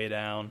heat way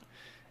down,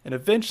 and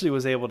eventually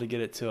was able to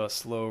get it to a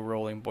slow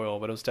rolling boil,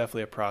 but it was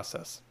definitely a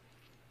process.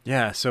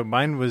 Yeah, so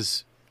mine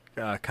was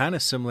kind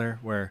of similar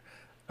where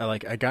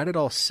I got it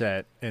all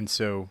set, and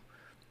so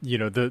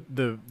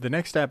the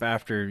next step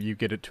after you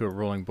get it to a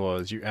rolling boil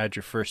is you add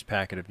your first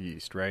packet of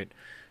yeast, right?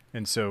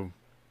 And so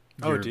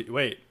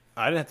wait,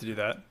 I didn't have to do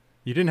that.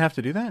 You didn't have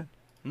to do that?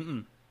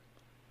 Mm-mm.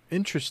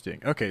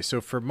 Interesting. Okay,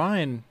 so for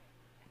mine,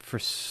 for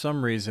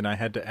some reason I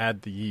had to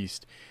add the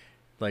yeast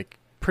like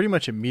pretty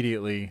much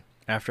immediately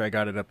after I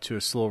got it up to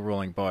a slow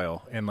rolling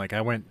boil. And like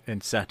I went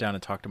and sat down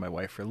and talked to my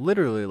wife for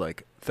literally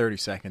like 30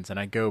 seconds, and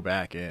I go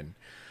back in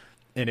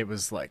and it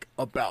was like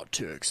about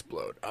to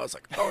explode. I was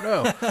like, oh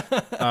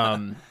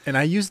no. And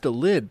I used the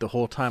lid the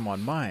whole time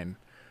on mine.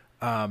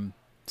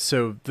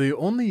 So the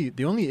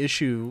only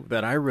issue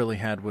that I really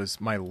had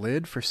was my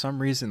lid. For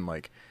some reason,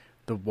 like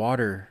the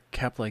water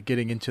kept like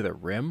getting into the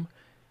rim,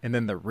 and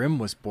then the rim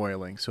was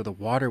boiling. So the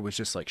water was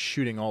just like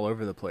shooting all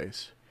over the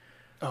place.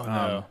 Oh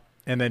no.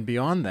 And then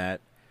beyond that,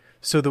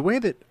 so the way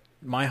that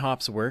my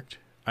hops worked,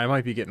 I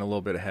might be getting a little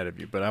bit ahead of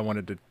you, but I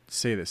wanted to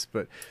say this,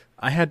 but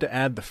I had to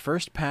add the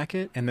first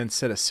packet and then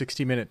set a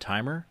 60-minute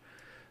timer.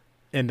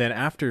 And then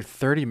after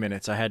 30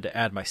 minutes, I had to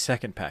add my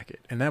second packet,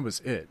 and that was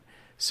it.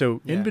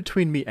 So in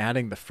between me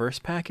adding the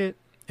first packet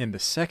and the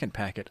second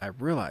packet, I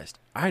realized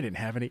I didn't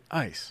have any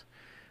ice,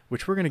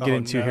 which we're going to get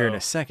into here in a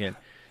second.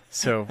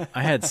 So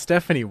I had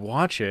Stephanie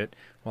watch it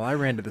while I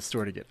ran to the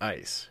store to get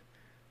ice.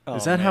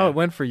 Is that how it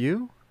went for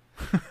you?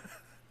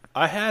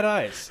 I had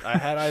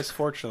ice,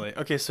 fortunately.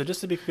 Okay, so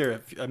just to be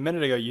clear, a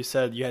minute ago you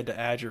said you had to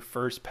add your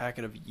first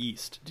packet of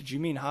yeast. Did you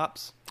mean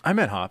hops? I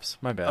meant hops.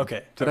 My bad.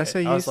 Okay. Did I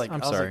say yeast?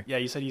 I'm sorry. Yeah,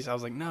 you said yeast. I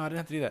was like, no, I didn't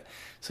have to do that.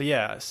 So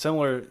yeah,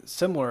 similar.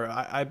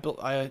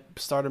 I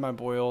started my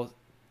boil,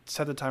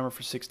 set the timer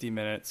for 60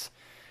 minutes.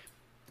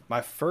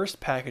 My first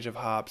package of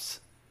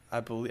hops,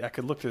 I believe I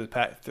could look through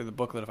the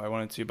booklet if I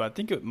wanted to, but I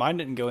think mine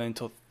didn't go in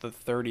until the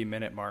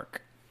 30-minute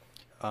mark.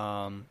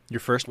 Your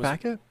first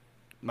packet?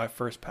 My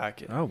first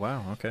packet. Oh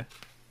wow, okay.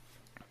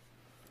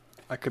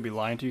 I could be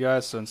lying to you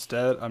guys, so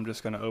instead I'm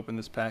just going to open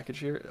this package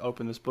here,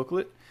 open this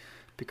booklet,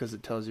 because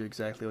it tells you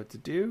exactly what to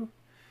do.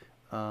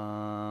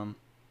 I'm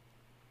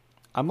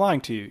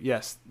lying to you.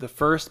 Yes, the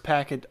first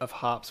packet of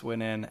hops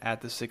went in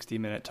at the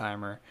 60-minute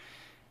timer.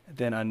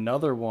 Then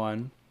another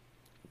one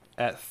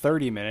at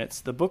 30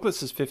 minutes. The booklet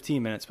says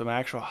 15 minutes, but my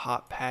actual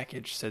hop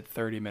package said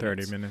 30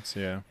 minutes. 30 minutes,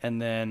 yeah.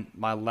 And then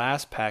my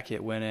last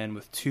packet went in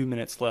with 2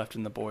 minutes left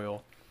in the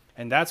boil.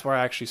 And that's where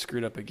I actually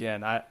screwed up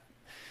again.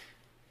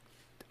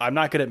 I'm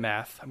not good at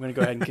math. I'm going to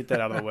go ahead and get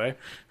that out of the way.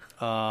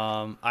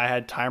 I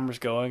had timers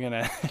going, and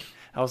I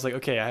was like,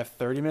 okay, I have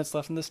 30 minutes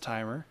left in this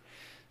timer,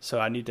 so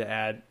I need to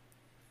add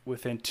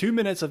within 2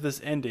 minutes of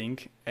this ending,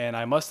 and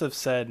I must have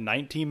said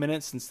 19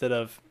 minutes instead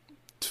of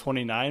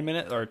 29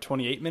 minutes or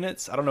 28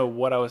 minutes. I don't know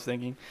what I was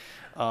thinking.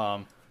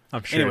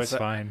 I'm sure it's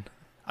fine.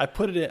 I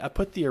put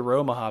the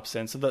aroma hops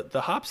in. So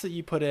the hops that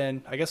you put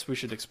in, I guess we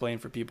should explain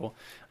for people.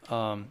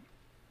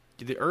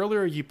 The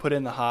earlier you put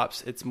in the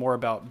hops, it's more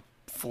about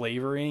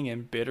flavoring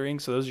and bittering.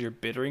 So those are your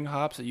bittering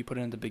hops that you put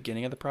in at the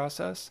beginning of the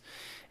process.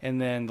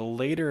 And then the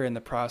later in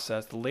the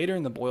process, the later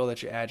in the boil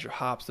that you add your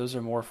hops, those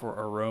are more for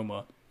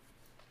aroma.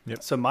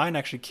 Yep. So mine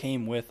actually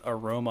came with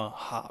aroma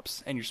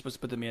hops, and you're supposed to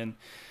put them in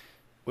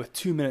with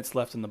 2 minutes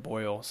left in the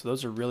boil. So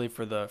those are really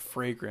for the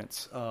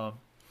fragrance.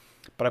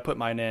 But I put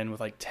mine in with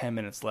like 10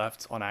 minutes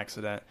left on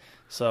accident.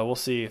 So we'll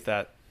see if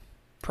that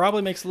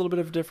probably makes a little bit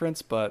of a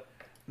difference, but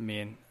I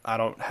mean, I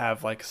don't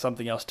have like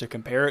something else to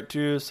compare it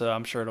to, so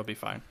I'm sure it'll be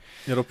fine.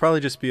 It'll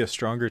probably just be a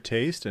stronger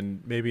taste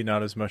and maybe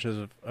not as much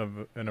of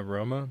an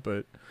aroma,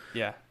 but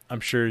yeah, I'm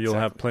sure you'll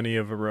have plenty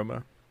of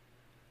aroma.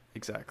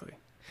 Exactly.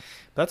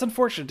 But that's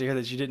unfortunate to hear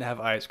that you didn't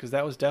have ice, because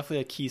that was definitely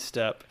a key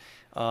step.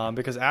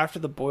 Because after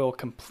the boil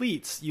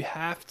completes, you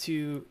have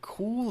to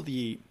cool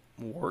the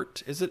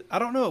wort. I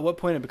don't know at what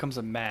point it becomes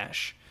a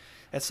mash.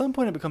 At some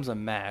point it becomes a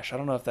mash. I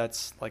don't know if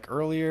that's like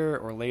earlier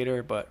or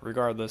later, but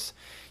regardless,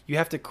 you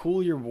have to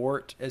cool your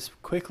wort as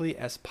quickly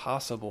as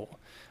possible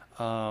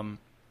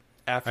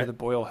after the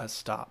boil has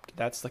stopped.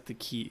 That's like the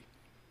key.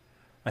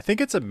 I think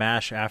it's a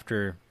mash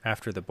after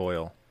the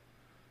boil.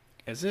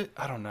 Is it?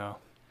 I don't know.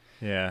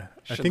 Yeah,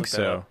 I think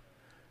so.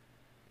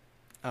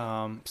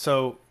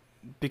 So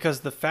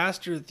because the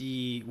faster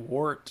the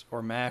wort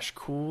or mash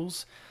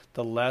cools,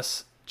 the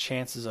less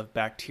chances of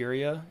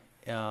bacteria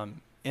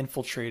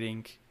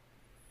infiltrating,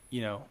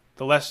 the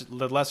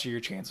lesser your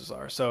chances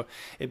are. So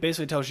it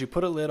basically tells you,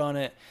 put a lid on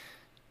it,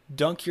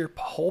 dunk your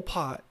whole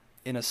pot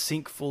in a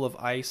sink full of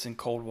ice and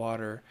cold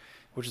water,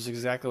 which is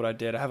exactly what I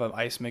did. I have an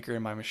ice maker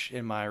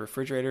in my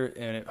refrigerator,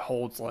 and it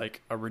holds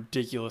like a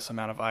ridiculous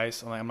amount of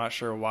ice. I'm not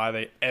sure why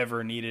they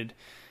ever needed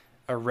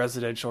a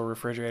residential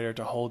refrigerator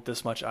to hold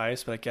this much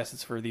ice, but I guess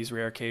it's for these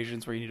rare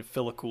occasions where you need to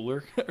fill a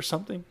cooler or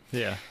something.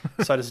 Yeah.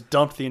 So I just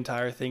dumped the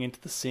entire thing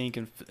into the sink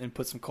and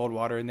put some cold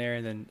water in there,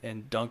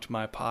 and dunked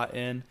my pot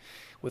in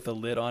with a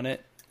lid on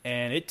it.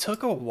 And it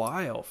took a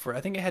while I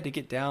think it had to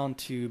get down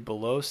to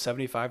below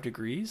 75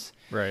 degrees.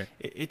 Right.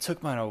 It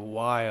took mine a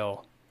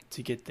while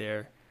to get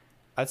there.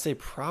 I'd say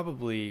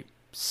probably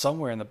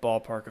somewhere in the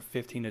ballpark of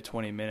 15 to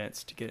 20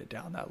 minutes to get it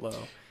down that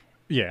low.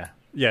 Yeah.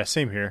 Yeah,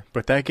 same here.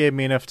 But that gave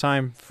me enough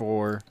time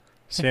for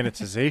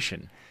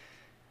sanitization.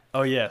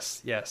 Oh,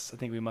 yes. I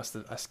think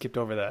I skipped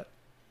over that.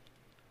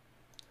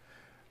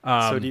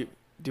 So do you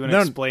want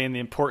to explain the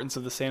importance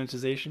of the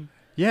sanitization?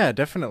 Yeah,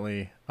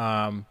 definitely.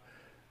 I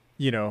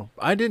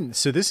didn't.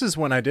 So this is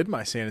when I did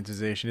my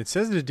sanitization. It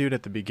says to do it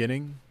at the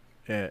beginning,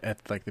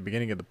 at like the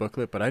beginning of the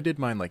booklet, but I did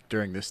mine like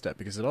during this step,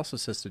 because it also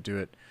says to do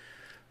it,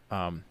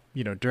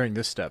 during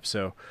this step.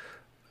 So,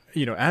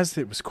 as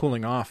it was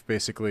cooling off,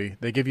 basically,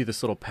 they give you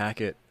this little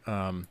packet,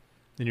 and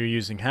you're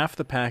using half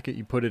the packet.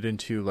 You put it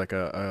into like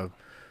a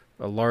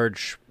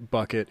large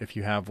bucket if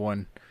you have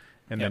one,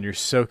 and then you're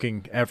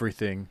soaking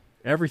everything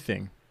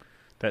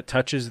that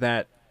touches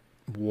that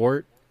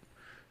wort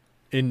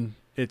in.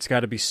 It's got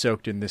to be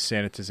soaked in this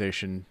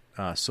sanitization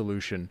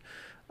solution,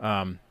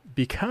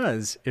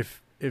 because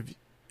if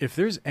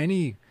there's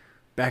any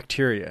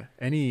bacteria,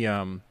 any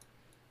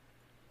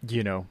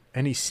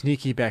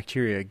sneaky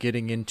bacteria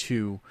getting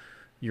into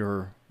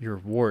your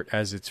wort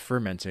as it's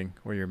fermenting,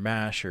 or your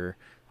mash, or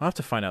I'll have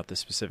to find out the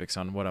specifics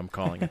on what I'm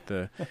calling it.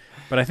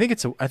 But I think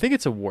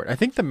it's a wort. I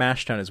think the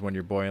mash tun is when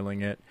you're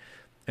boiling it,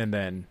 and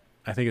then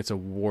I think it's a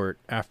wort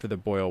after the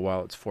boil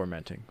while it's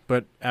fermenting.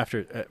 But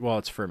while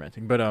it's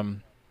fermenting, but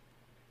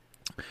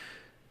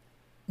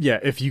yeah,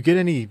 if you get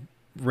any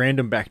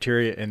random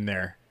bacteria in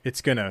there,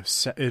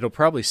 it'll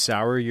probably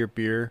sour your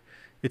beer.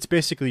 It's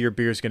basically your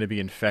beer is going to be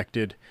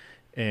infected,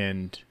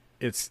 and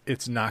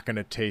it's not going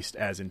to taste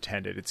as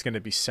intended. It's going to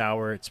be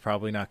sour. It's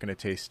probably not going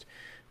to taste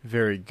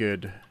very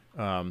good.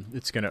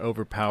 It's going to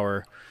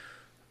overpower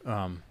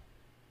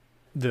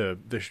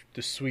the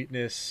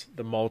sweetness,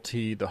 the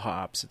malty, the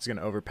hops. It's going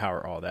to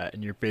overpower all that,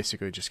 and you're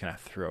basically just going to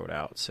throw it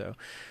out. So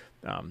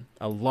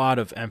a lot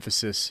of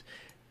emphasis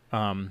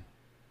on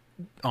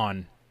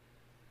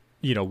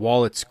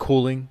while it's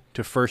cooling,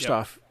 to first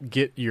off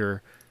get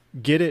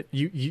it.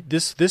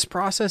 This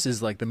process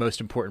is like the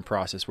most important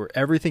process, where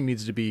everything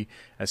needs to be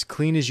as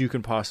clean as you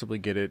can possibly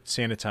get it,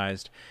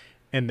 sanitized,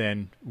 and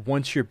then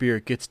once your beer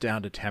gets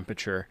down to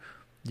temperature,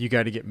 you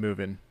got to get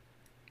moving.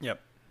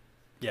 Yep.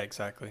 Yeah,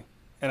 exactly.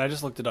 And I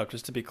just looked it up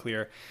just to be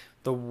clear.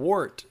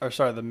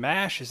 The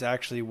mash is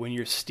actually when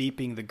you're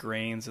steeping the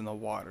grains in the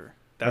water.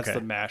 That's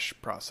the mash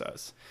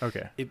process.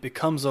 Okay. It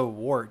becomes a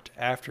wort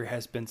after it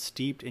has been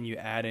steeped, and you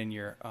add in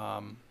your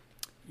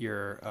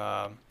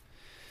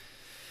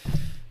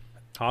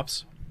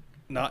hops?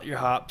 Not your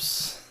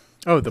hops.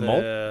 Oh, the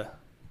malt?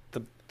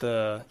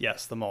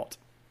 Yes, the malt.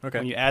 Okay.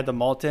 When you add the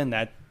malt in,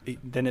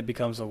 then it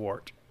becomes a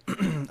wort.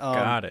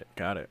 Got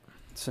it.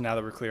 So now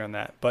that we're clear on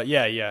that. But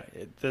yeah,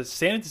 the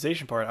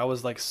sanitization part, I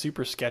was like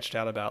super sketched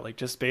out about, like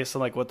just based on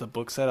like what the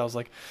book said. I was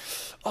like,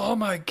 oh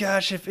my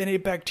gosh, if any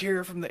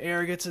bacteria from the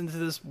air gets into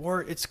this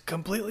wort, it's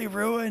completely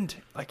ruined.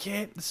 I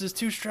can't, this is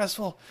too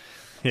stressful.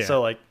 Yeah.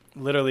 So like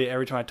literally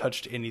every time I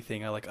touched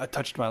anything, I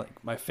touched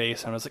my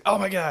face and I was like, oh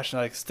my gosh, and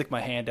I like stick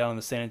my hand down in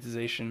the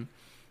sanitization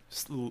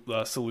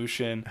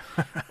solution,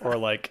 or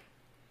like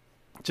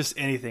just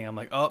anything. I'm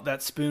like, oh,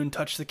 that spoon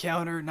touched the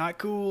counter, not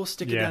cool.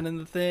 Stick it down in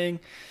the thing.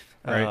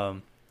 Right.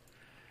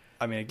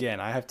 I mean, again,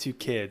 I have 2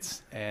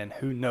 kids, and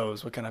who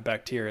knows what kind of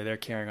bacteria they're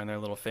carrying on their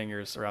little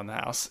fingers around the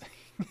house.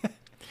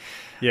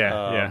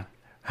 Yeah.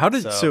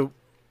 So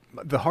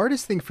the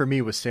hardest thing for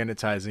me was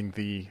sanitizing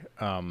the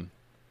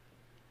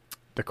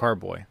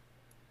carboy.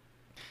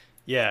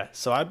 Yeah,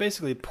 so I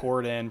basically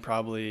poured in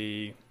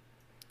probably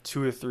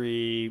 2 or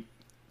 3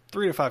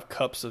 to 5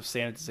 cups of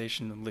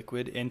sanitization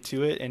liquid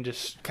into it and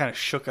just kind of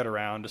shook it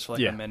around just for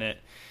like a minute.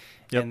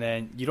 Yep. And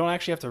then you don't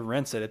actually have to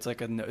rinse it. It's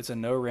like it's a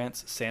no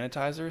rinse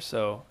sanitizer.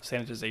 So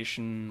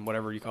sanitization,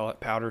 whatever you call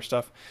it, powder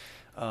stuff.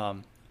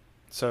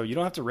 So you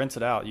don't have to rinse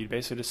it out. You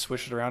basically just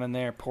swish it around in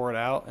there, pour it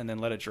out, and then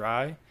let it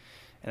dry. And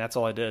that's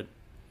all I did.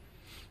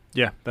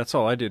 Yeah, that's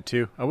all I did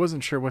too. I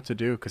wasn't sure what to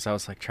do because I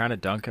was like trying to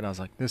dunk it. I was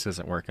like, this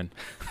isn't working.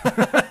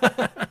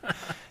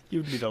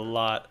 You'd need a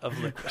lot of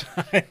liquid.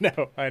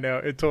 I know.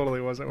 It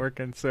totally wasn't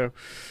working. So,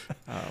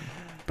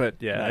 but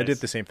yeah, nice. I did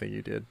the same thing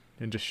you did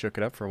and just shook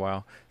it up for a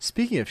while.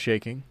 Speaking of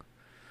shaking,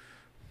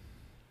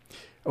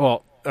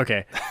 well,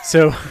 okay.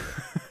 So,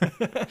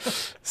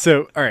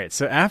 all right.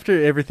 So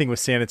after everything was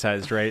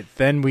sanitized, right,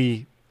 then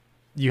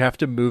you have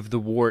to move the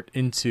wort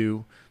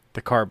into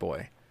the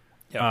carboy.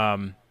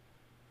 Yep.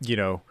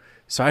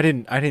 So I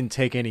didn't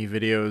take any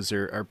videos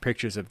or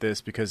pictures of this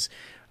because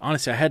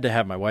honestly, I had to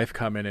have my wife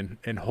come in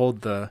and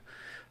hold the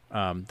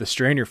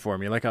strainer for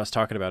me, like I was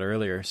talking about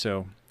earlier.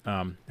 So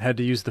I had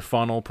to use the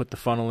funnel, put the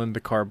funnel in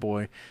the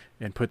carboy,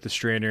 and put the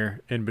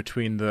strainer in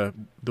between the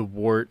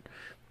wort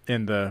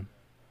and the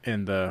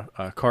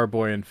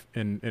carboy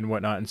and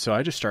whatnot. And so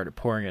I just started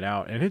pouring it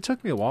out, and it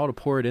took me a while to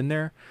pour it in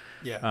there.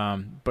 Yeah.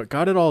 But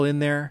got it all in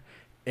there,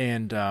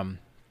 and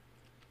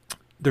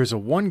there's a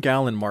 1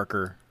 gallon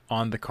marker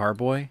on the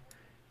carboy.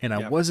 And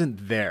I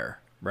wasn't there,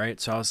 right?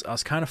 So I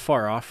was kind of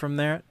far off from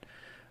that,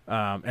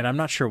 and I'm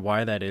not sure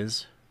why that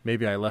is.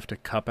 Maybe I left a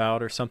cup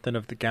out or something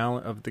of the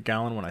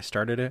gallon when I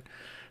started it.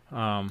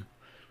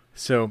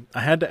 So I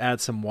had to add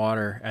some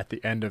water at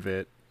the end of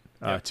it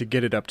to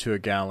get it up to a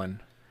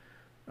gallon.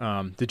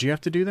 Did you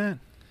have to do that?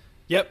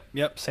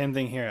 Yep. Same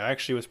thing here. I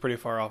actually was pretty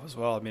far off as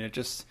well. I mean,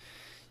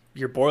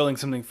 you're boiling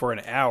something for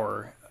an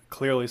hour.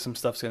 Clearly, some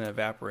stuff's going to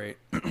evaporate.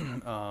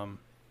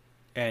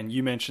 And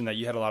you mentioned that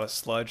you had a lot of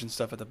sludge and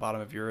stuff at the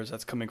bottom of yours.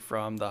 That's coming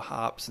from the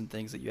hops and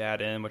things that you add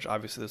in, which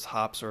obviously those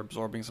hops are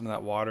absorbing some of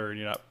that water, and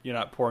you're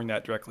not pouring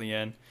that directly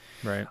in.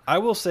 Right. I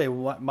will say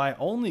my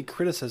only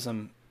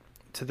criticism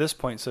to this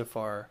point so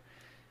far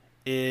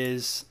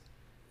is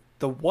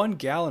the 1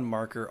 gallon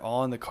marker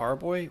on the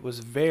carboy was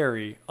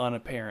very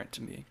unapparent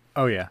to me.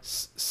 Oh yeah.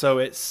 So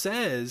it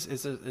says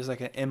there's like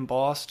an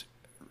embossed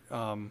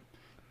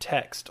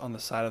text on the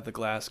side of the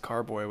glass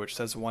carboy which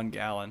says 1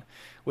 gallon,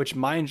 which,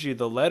 mind you,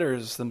 the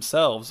letters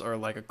themselves are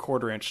like a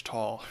 1/4 inch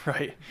tall,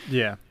 right?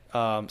 Yeah.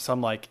 So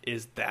I'm like,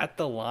 is that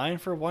the line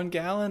for 1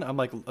 gallon? I'm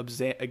like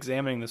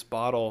examining this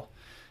bottle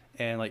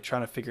and like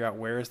trying to figure out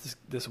where is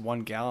this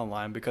 1 gallon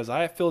line, because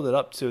I filled it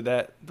up to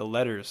the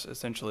letters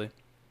essentially.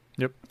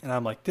 Yep. And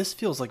I'm like, this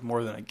feels like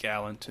more than a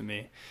gallon to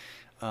me.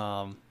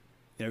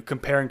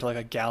 Comparing to like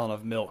a gallon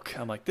of milk,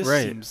 I'm like, this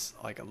seems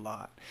like a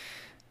lot.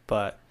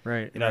 But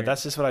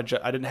that's just what I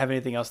didn't have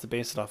anything else to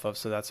base it off of,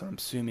 so that's what I'm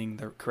assuming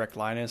the correct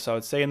line is. So I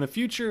would say in the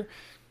future,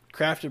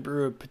 Craft and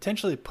Brew would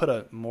potentially put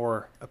a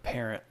more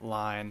apparent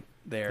line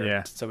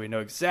there, so we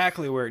know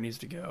exactly where it needs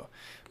to go.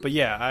 But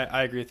yeah,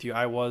 I agree with you.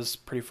 I was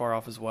pretty far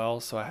off as well,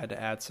 so I had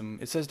to add some.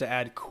 It says to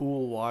add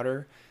cool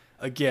water.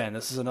 Again,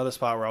 this is another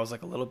spot where I was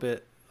like a little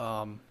bit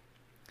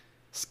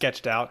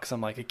sketched out, because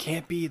I'm like,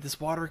 this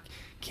water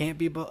can't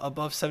be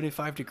above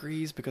 75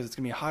 degrees because it's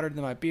gonna be hotter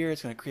than my beer.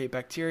 It's gonna create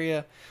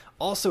bacteria.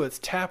 Also, it's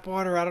tap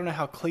water. I don't know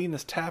how clean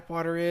this tap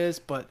water is,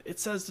 but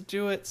it says to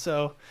do it.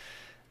 So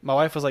my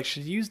wife was like,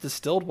 should you use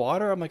distilled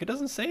water? I'm like, it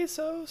doesn't say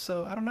so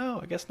I don't know,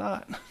 I guess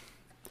not.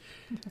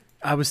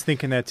 I was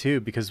thinking that too,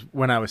 because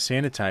when I was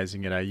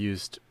sanitizing it, I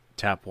used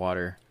tap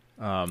water,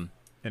 and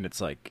it's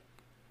like,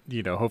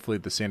 hopefully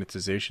the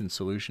sanitization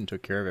solution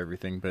took care of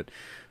everything, but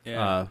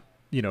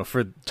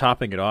for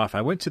topping it off,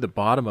 I went to the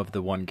bottom of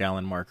the 1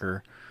 gallon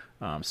marker,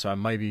 so I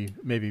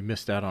maybe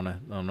missed out on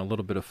a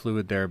little bit of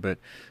fluid there, but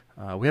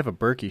we have a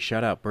Berkey,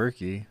 shout out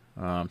Berkey,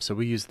 so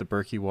we use the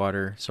Berkey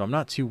water, so I'm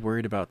not too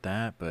worried about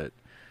that, but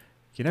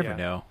you never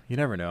know. You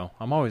never know.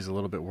 I'm always a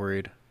little bit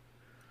worried.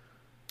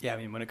 Yeah, I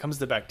mean, when it comes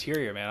to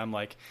bacteria, man, I'm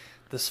like,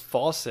 this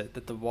faucet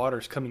that the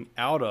water's coming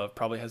out of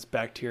probably has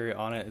bacteria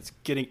on it. It's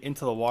getting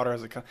into the water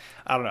as it comes.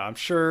 I don't know. I'm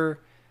sure,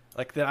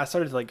 like, then I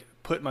started to like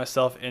put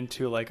myself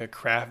into like a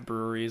craft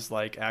brewery's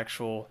like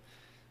actual,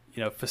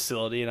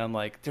 facility, and I'm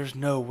like, there's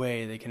no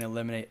way they can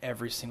eliminate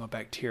every single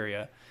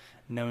bacteria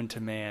known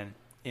to man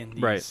in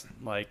these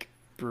like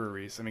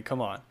breweries. I mean,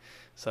 come on.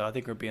 So I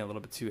think we're being a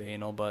little bit too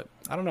anal, but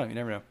I don't know. You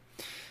never know.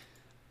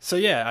 So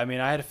yeah, I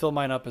mean, I had to fill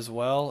mine up as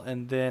well,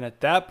 and then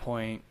at that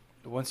point,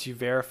 once you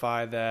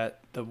verify that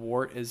the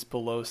wort is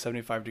below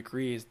 75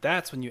 degrees,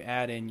 that's when you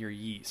add in your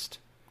yeast.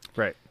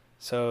 Right.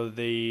 So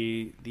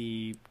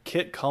the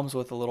kit comes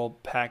with a little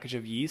package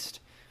of yeast,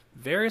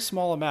 very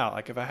small amount.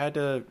 Like if I had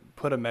to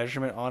put a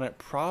measurement on it,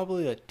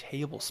 probably a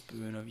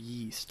tablespoon of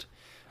yeast.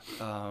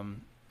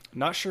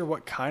 Not sure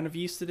what kind of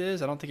yeast it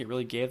is. I don't think it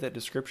really gave that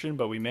description,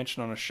 but we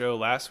mentioned on a show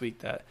last week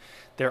that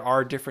there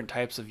are different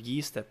types of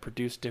yeast that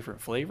produce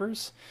different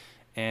flavors.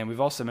 And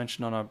we've also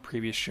mentioned on a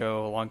previous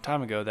show a long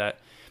time ago that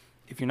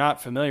if you're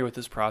not familiar with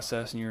this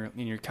process and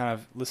you're kind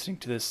of listening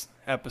to this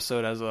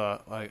episode as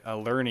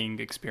a learning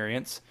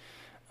experience,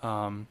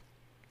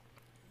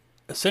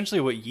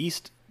 essentially what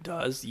yeast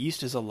does,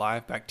 yeast is a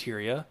live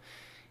bacteria.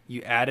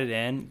 You add it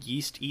in,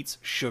 yeast eats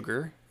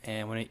sugar,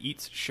 and when it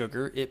eats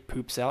sugar, it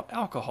poops out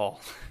alcohol.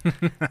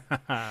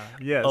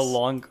 Yes.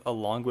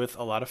 Along with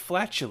a lot of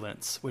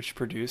flatulence, which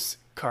produce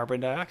carbon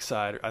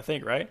dioxide, I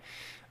think, right?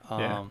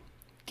 Yeah.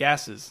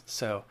 Gases.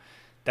 So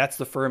that's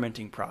the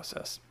fermenting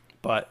process.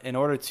 But in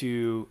order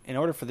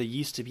for the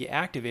yeast to be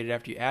activated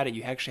after you add it,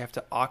 you actually have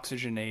to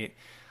oxygenate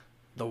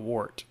the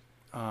wort.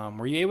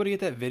 Were you able to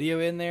get that video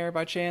in there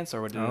by chance,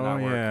 or did it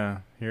not work? Oh yeah,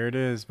 here it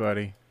is,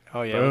 buddy.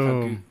 Oh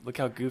yeah, look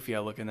how goofy I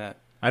look in that.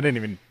 I didn't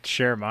even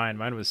share mine.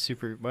 Mine was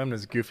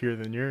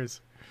goofier than yours.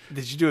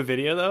 Did you do a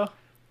video though?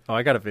 Oh,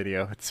 I got a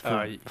video. It's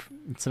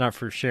not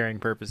for sharing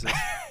purposes.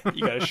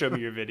 You got to show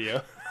me your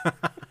video.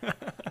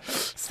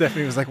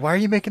 Stephanie was like, "Why are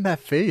you making that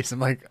face?" I'm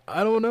like,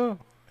 "I don't know."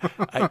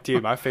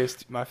 Dude, my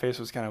face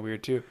was kind of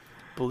weird too.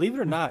 Believe it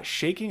or not,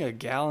 shaking a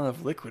gallon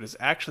of liquid is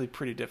actually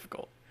pretty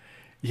difficult.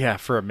 Yeah,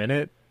 for a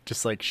minute,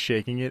 just like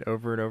shaking it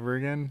over and over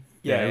again.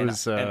 Yeah, it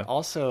was. And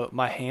also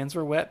my hands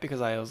were wet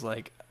because I was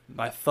like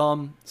my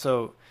thumb.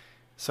 So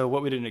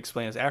what we didn't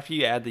explain is after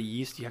you add the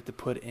yeast, you have to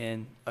put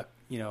in a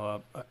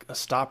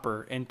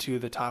stopper into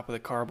the top of the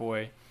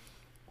carboy,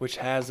 which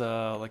has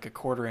a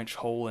 1/4-inch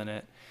hole in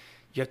it.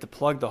 You have to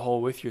plug the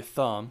hole with your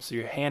thumb, so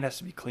your hand has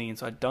to be clean.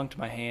 So I dunked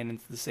my hand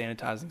into the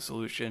sanitizing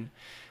solution,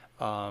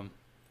 and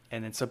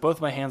then so both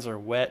my hands are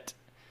wet.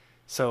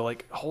 So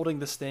like holding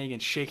this thing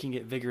and shaking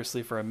it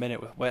vigorously for a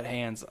minute with wet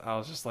hands, I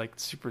was just like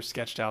super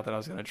sketched out that I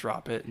was going to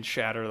drop it and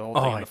shatter the whole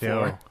thing on the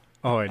floor.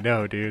 Oh, I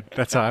know, dude.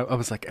 That's how I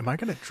was like, am I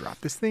going to drop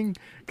this thing?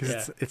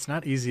 Because it's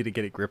not easy to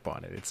get a grip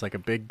on it. It's like a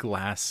big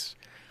glass,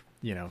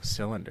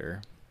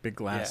 cylinder, big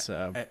glass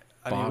I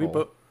bottle.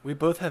 mean, we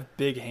both have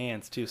big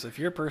hands too. So if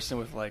you're a person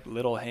with like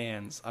little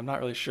hands, I'm not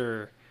really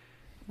sure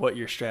what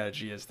your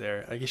strategy is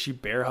there. I guess you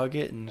bear hug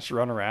it and just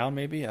run around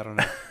maybe. I don't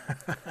know.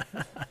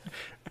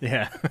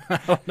 Yeah, I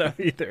don't know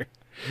either.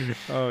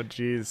 Oh,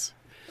 jeez.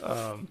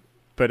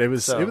 But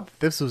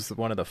this was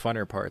one of the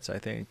funner parts, I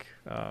think.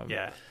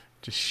 Yeah.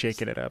 Just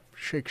shaking it up.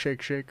 Shake,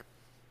 shake, shake.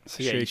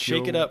 So yeah, you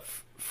shake it up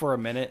for a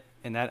minute,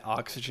 and that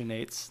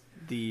oxygenates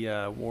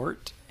the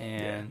wort,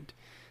 and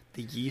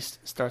the yeast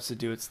starts to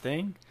do its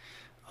thing.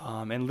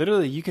 And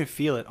literally, you can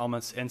feel it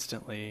almost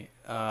instantly.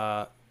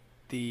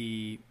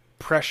 The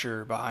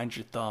pressure behind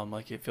your thumb,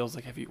 like it feels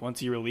like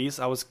once you release.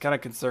 I was kind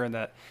of concerned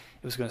that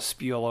it was going to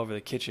spew all over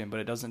the kitchen,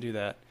 but it doesn't do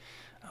that.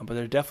 But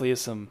there definitely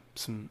is some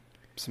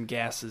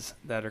gases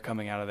that are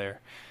coming out of there.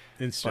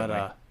 Instantly.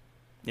 But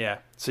yeah,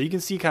 so you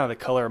can see kind of the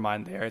color of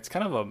mine there. It's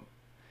kind of a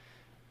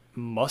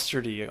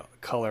mustardy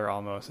color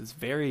almost. It's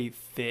very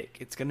thick.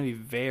 It's going to be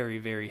very,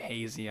 very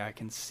hazy. I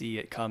can see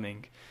it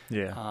coming.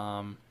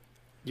 Yeah.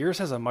 Yours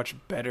has a much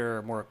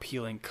better, more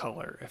appealing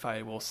color, if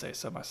I will say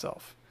so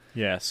myself.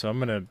 Yeah, so I'm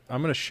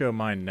gonna show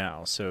mine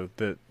now. So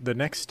the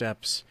next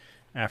steps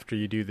after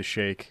you do the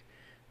shake,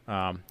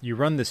 you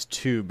run this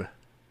tube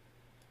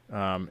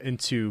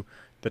into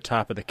the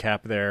top of the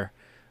cap there,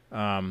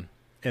 and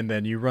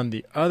then you run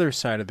the other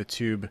side of the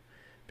tube.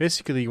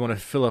 Basically, you want to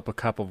fill up a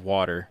cup of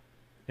water,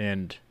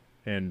 and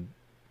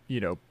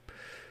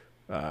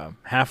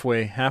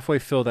halfway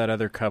fill that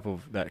other cup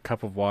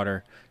of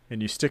water,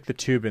 and you stick the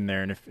tube in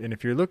there. And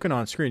if you're looking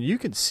on screen, you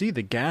can see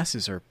the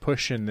gases are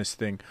pushing this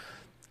thing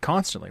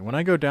constantly. When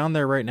I go down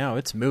there right now,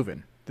 it's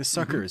moving. This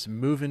sucker is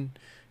moving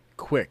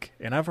quick,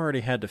 and I've already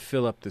had to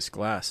fill up this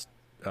glass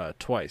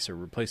twice, or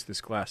replace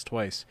this glass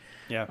twice.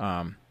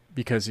 Yeah.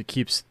 Because it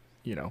keeps,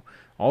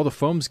 all the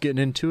foam's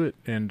getting into it,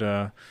 and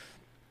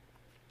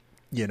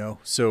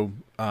so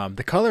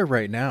the color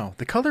right now,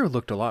 the color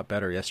looked a lot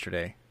better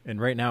yesterday,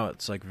 and right now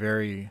it's like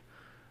very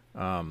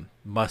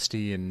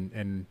musty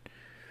and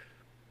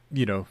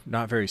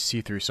not very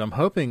see-through. So I'm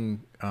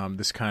hoping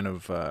this kind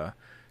of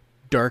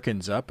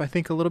darkens up, I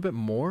think, a little bit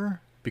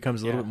more,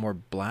 becomes a little bit more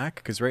black,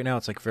 because right now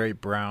it's like very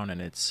brown,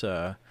 and it's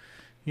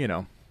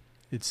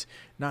it's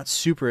not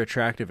super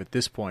attractive at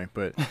this point,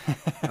 but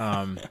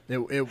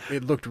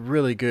it looked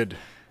really good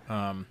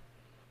in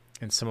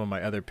some of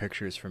my other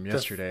pictures from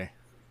yesterday.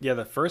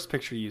 The first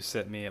picture you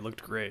sent me, it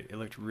looked great. It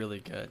looked really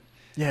good.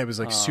 Yeah, it was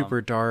like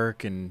super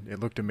dark, and it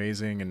looked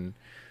amazing, and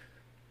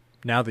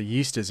now the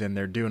yeast is in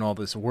there doing all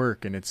this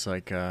work, and it's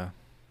like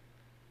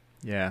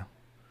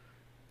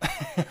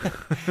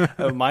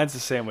Mine's the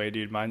same way,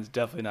 dude. Mine's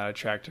definitely not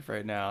attractive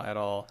right now at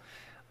all.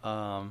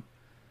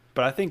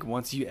 But I think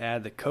once you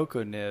add the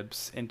cocoa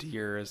nibs into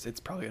yours,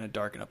 it's probably going to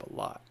darken up a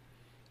lot.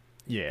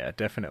 Yeah,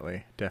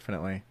 definitely,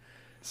 definitely. I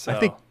So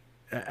think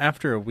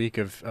after a week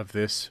of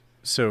this,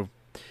 so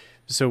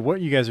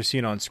what you guys are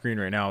seeing on screen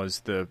right now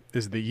is the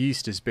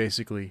yeast is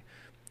basically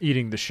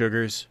eating the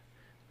sugars,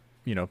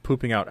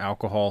 pooping out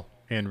alcohol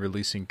and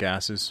releasing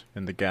gases,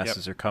 and the yep.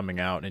 gases are coming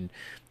out, and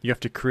you have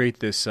to create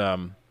this.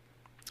 I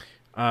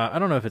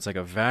don't know if it's like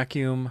a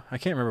vacuum. I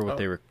can't remember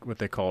Oh, what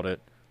they called it.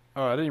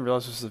 oh, I didn't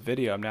realize this was a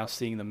video. I'm now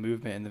seeing the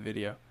movement in the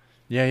video.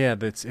 Yeah, yeah,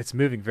 it's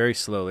moving very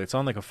slowly. It's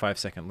on like a 5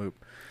 second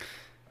loop.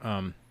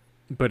 Um,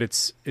 but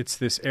it's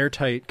this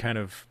airtight kind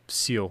of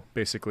seal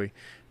basically,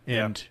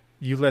 Yeah. and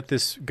you let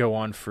this go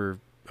on for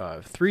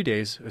 3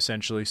 days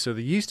essentially. So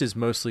the yeast is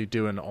mostly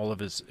doing all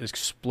of its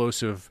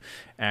explosive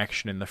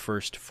action in the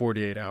first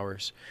 48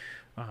 hours.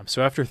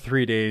 So after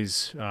 3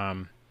 days,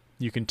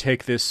 you can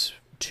take this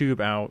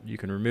tube out. You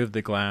can remove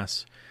the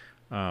glass,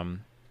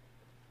 and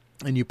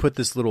you put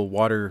this little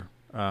water.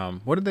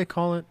 What did they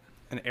call it?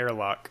 An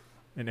airlock.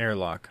 An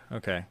airlock.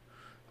 Okay.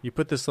 You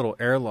put this little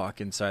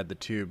airlock inside the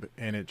tube,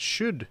 and it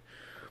should.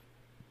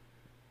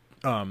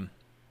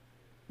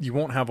 You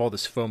won't have all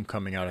this foam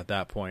coming out at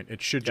that point.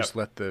 It should just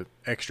let the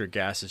extra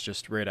gases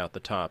just right out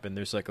the top, and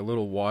there's like a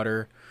little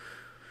water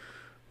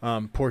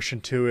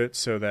portion to it,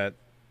 so that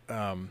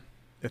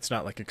it's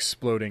not like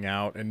exploding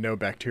out, and no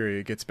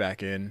bacteria gets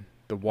back in.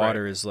 The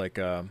water is like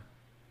how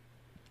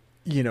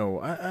do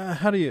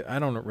you? I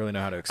don't really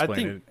know how to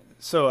explain it.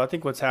 So I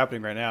think what's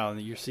happening right now,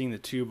 and you're seeing the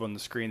tube on the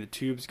screen. The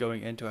tube's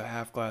going into a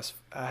half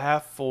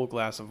full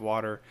glass of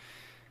water.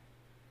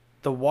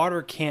 The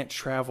water can't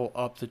travel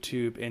up the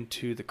tube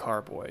into the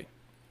carboy.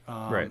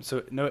 Right.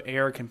 So no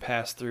air can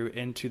pass through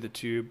into the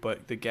tube,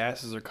 but the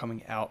gases are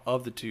coming out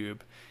of the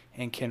tube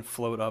and can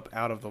float up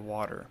out of the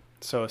water.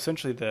 So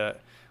essentially,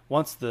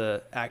 once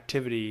the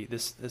activity,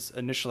 this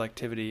initial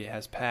activity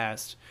has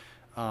passed,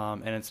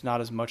 and it's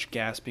not as much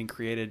gas being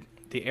created,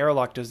 the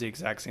airlock does the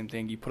exact same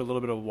thing. You put a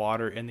little bit of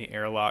water in the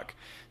airlock,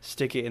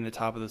 stick it in the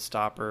top of the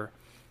stopper,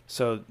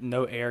 so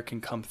no air can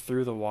come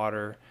through the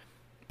water,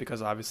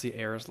 because obviously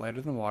air is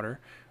lighter than water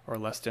or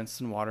less dense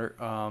than water.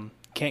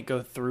 Can't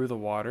go through the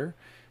water,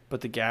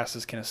 but the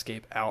gases can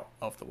escape out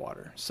of the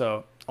water.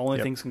 So only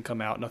things can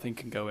come out, nothing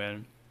can go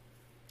in.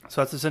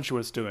 So that's essentially what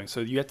it's doing. So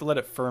you have to let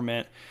it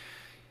ferment.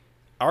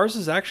 Ours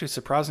is actually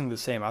surprisingly the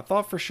same. I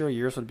thought for sure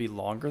yours would be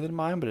longer than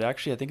mine, but I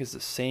think it's the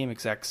same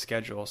exact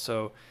schedule.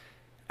 So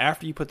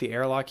after you put the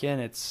airlock in,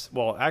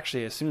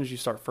 actually, as soon as you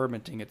start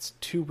fermenting, it's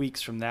 2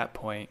 weeks from that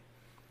point.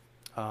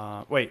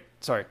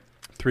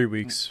 3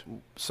 weeks.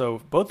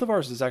 So both of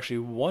ours is actually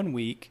 1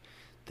 week.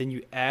 Then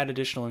you add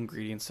additional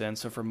ingredients in.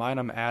 So for mine,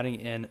 I'm adding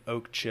in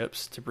oak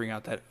chips to bring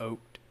out that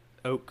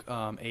oak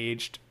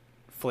aged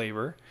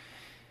flavor,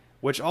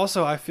 which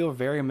also I feel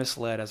very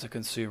misled as a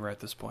consumer at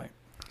this point.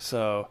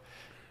 So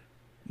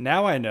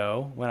now I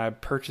know when I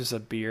purchase a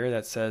beer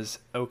that says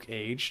oak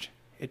aged,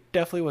 it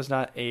definitely was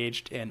not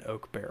aged in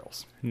oak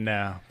barrels.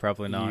 No,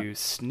 probably not. You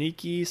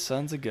sneaky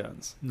sons of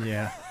guns.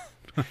 Yeah.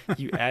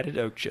 You added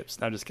oak chips.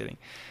 No, I'm just kidding.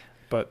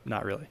 But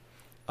not really.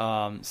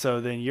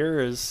 So then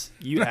yours,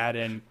 you add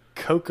in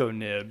cocoa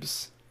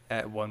nibs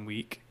at 1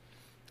 week.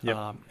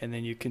 Yep. And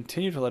then you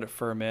continue to let it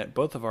ferment,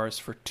 both of ours,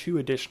 for 2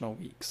 additional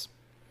weeks.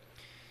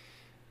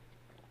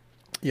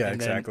 Yeah, And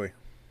exactly.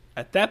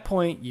 At that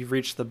point, you've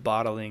reached the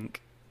bottling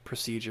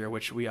procedure,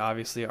 which we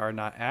obviously are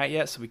not at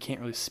yet, so we can't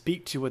really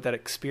speak to what that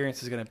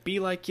experience is going to be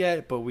like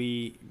yet, but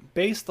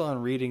based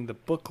on reading the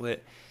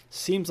booklet,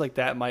 seems like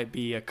that might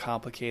be a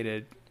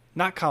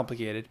not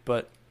complicated,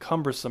 but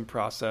cumbersome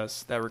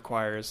process that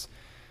requires,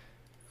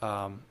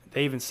 they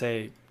even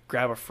say,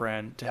 grab a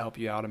friend to help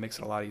you out. It makes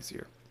it a lot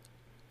easier.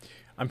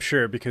 I'm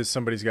sure, because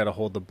somebody's got to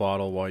hold the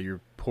bottle while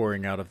you're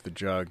pouring out of the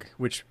jug,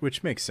 which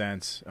makes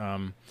sense.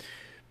 And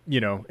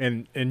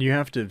you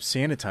have to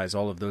sanitize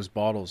all of those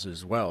bottles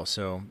as well.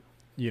 So,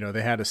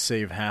 they had to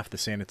save half the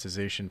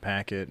sanitization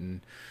packet,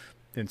 and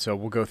so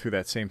we'll go through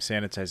that same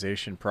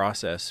sanitization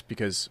process,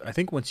 because I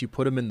think once you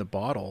put them in the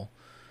bottle,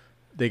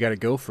 they got to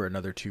go for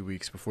another 2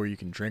 weeks before you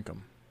can drink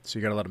them. So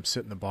you got to let them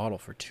sit in the bottle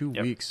for 2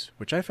 weeks,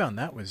 which I found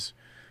that was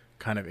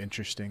kind of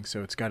interesting.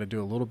 So it's got to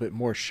do a little bit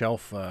more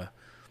shelf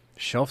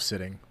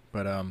sitting.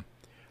 But I'm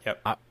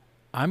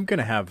going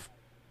to have,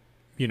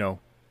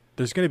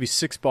 there's going to be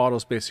 6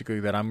 bottles basically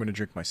that I'm going to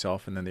drink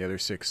myself, and then the other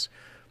 6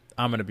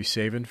 I'm going to be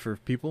saving for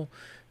people.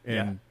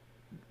 And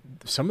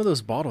some of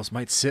those bottles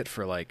might sit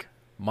for like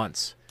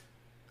months.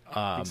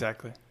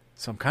 Exactly.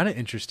 So I'm kind of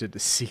interested to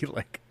see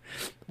like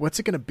what's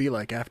it going to be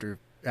like after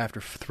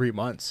 3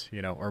 months,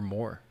 or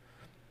more.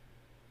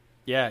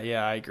 Yeah,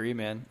 I agree,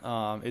 man.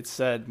 It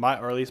said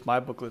or at least my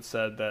booklet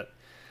said that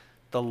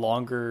the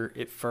longer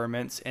it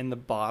ferments in the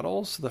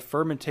bottles, the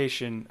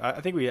fermentation,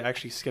 I think we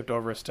actually skipped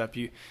over a step.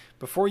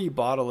 Before you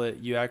bottle it,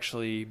 you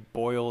actually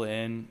boil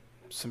in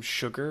some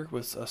sugar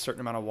with a certain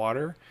amount of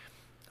water,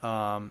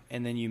 and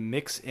then you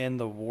mix in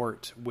the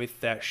wort with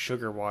that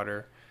sugar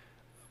water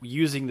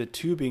using the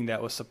tubing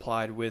that was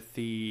supplied with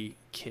the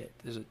kit.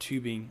 There's the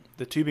tubing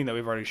that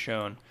we've already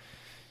shown.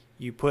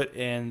 You put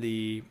in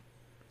the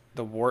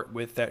wort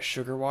with that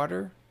sugar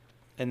water,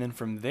 and then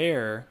from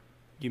there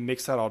you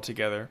mix that all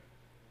together,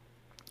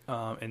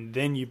 and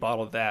then you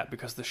bottle that,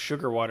 because the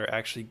sugar water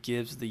actually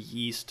gives the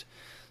yeast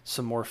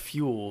some more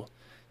fuel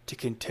to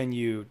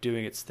continue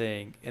doing its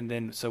thing. And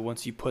then so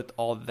once you put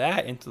all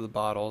that into the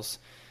bottles,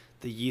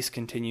 the yeast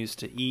continues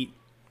to eat,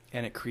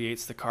 and it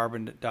creates the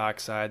carbon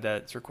dioxide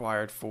that's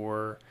required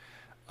for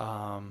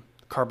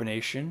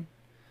carbonation.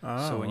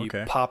 So when you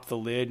pop the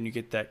lid and you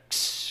get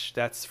that,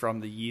 that's from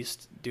the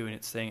yeast doing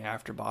its thing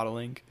after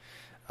bottling.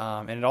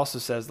 And it also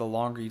says the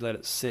longer you let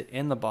it sit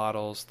in the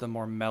bottles, the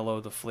more mellow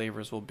the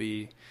flavors will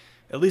be,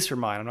 at least for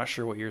mine. I'm not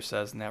sure what yours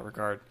says in that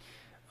regard.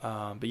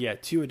 But yeah,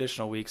 2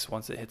 additional weeks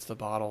once it hits the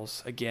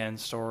bottles. Again,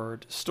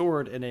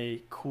 stored in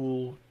a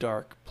cool,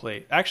 dark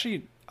place.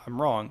 Actually,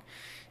 I'm wrong.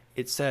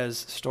 It says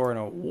store in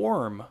a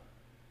warm,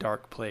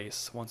 dark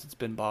place once it's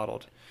been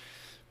bottled.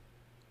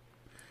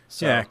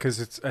 So, yeah,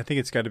 because I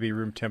think it's got to be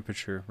room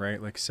temperature, right?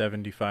 Like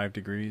 75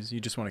 degrees. You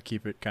just want to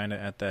keep it kind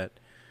of at that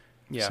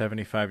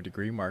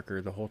 75-degree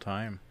marker the whole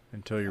time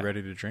until you're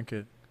ready to drink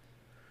it.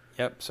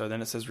 Yep. So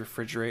then it says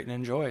refrigerate and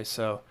enjoy.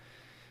 So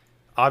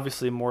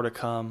obviously more to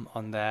come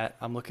on that.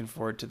 I'm looking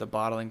forward to the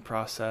bottling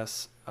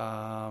process.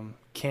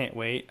 Can't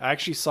wait. I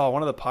actually saw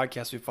one of the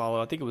podcasts we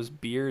follow. I think it was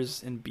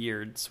Beers and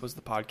Beards was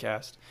the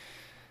podcast.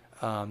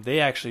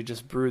 They actually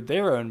just brewed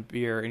their own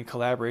beer in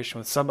collaboration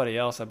with somebody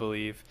else, I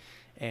believe,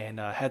 and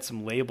had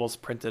some labels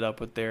printed up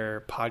with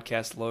their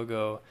podcast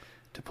logo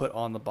to put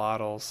on the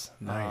bottles.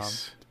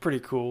 Nice. Pretty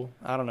cool.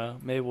 I don't know.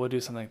 Maybe we'll do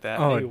something like that.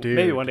 Oh,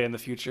 maybe one day in the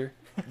future.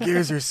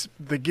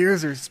 The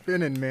gears are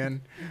spinning,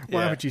 man.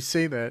 Why would you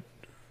say that?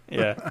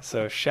 Yeah.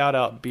 So shout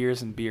out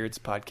Beers and Beards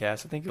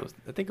podcast. I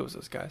think it was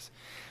those guys.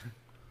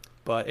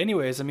 But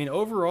anyways, I mean,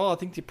 overall, I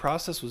think the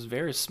process was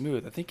very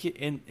smooth. I think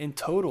in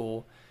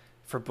total,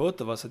 for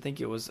both of us, I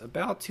think it was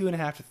about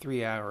 2.5 to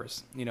 3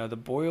 hours. You know, the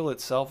boil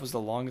itself was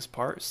the longest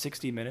part,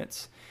 60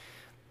 minutes.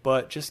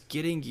 But just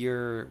getting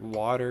your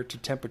water to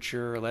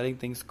temperature, letting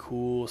things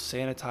cool,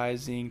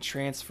 sanitizing,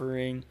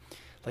 transferring,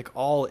 like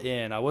all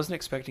in. I wasn't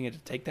expecting it to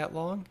take that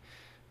long,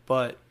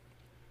 but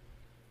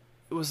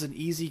it was an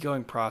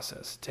easygoing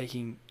process,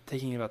 taking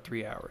about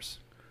 3 hours.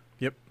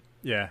 Yep.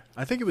 Yeah.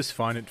 I think it was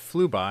fun. It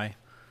flew by,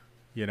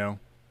 you know.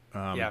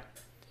 During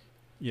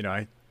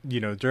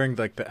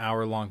like the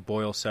hour-long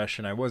boil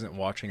session, I wasn't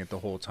watching it the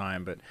whole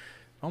time, but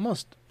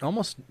almost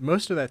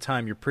most of that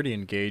time you're pretty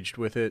engaged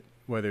with it,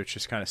 whether it's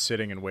just kind of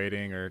sitting and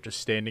waiting or just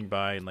standing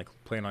by and like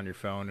playing on your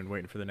phone and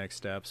waiting for the next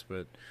steps.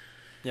 But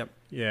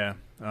yeah,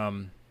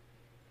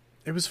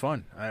 it was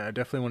fun. I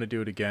definitely want to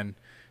do it again.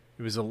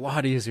 It was a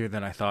lot easier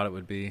than I thought it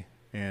would be,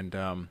 and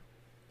I'm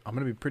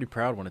gonna be pretty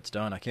proud when it's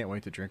done. I can't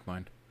wait to drink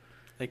mine.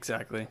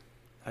 Exactly.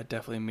 I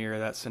definitely mirror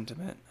that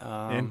sentiment.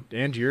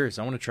 And yours.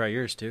 I want to try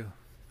yours too.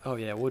 Oh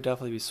yeah, we'll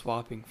definitely be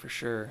swapping for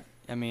sure.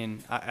 I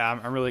mean,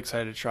 I'm really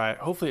excited to try it.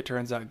 Hopefully it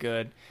turns out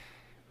good.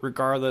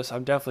 Regardless,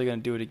 I'm definitely going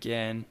to do it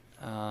again.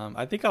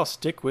 I think I'll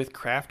stick with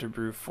Craft and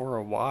Brew for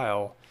a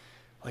while,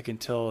 like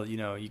until,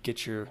 you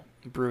get your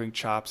brewing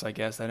chops, I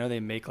guess. I know they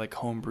make like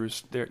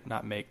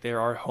there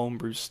are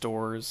homebrew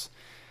stores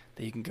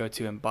that you can go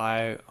to and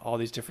buy all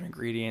these different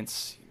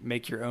ingredients,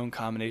 make your own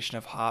combination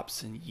of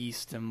hops and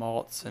yeast and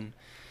malts, and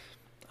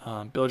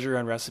build your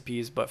own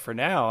recipes. But for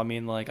now, I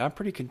mean, like, I'm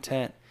pretty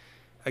content.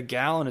 A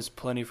gallon is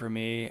plenty for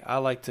me. I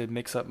like to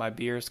mix up my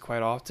beers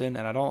quite often,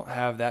 and I don't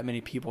have that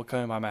many people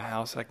coming by my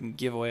house that I can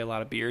give away a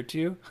lot of beer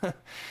to.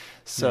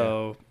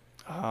 So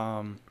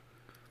I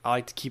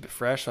like to keep it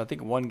fresh. So I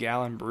think 1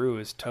 gallon brew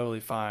is totally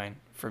fine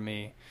for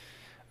me.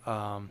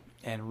 And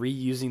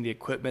reusing the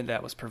equipment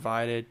that was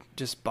provided,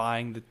 just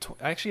buying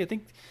actually, I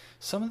think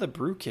some of the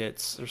brew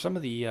kits or some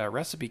of the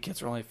recipe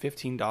kits are only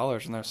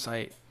 $15 on their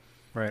site.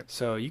 Right.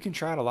 So you can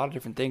try out a lot of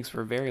different things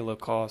for very low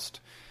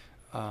cost.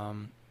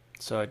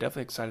 So I'm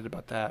definitely excited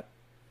about that.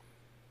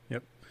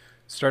 Yep.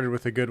 Started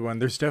with a good one.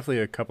 There's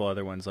definitely a couple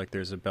other ones. Like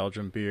there's a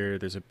Belgium beer.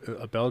 There's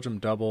a Belgium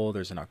double.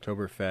 There's an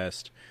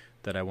Oktoberfest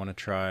that I want to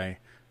try.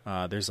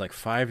 There's like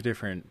 5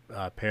 different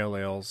pale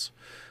ales.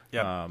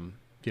 Yep.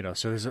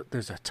 So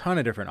there's a ton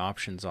of different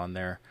options on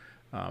there.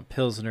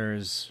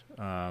 Pilsners.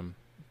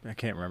 I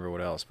can't remember what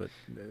else, but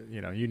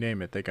you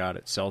name it, they got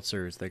it.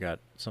 Seltzers. They got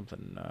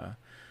something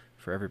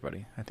for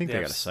everybody. I think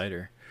they got a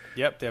cider.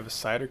 Yep, they have a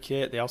cider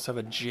kit. They also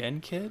have a gin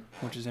kit,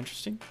 which is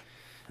interesting.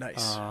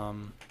 Nice.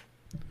 I'm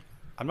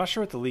not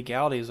sure what the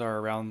legalities are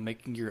around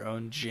making your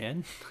own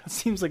gin. It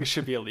seems like it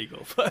should be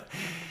illegal, but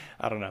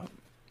I don't know.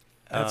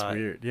 That's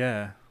weird.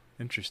 Yeah,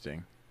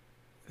 interesting.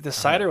 The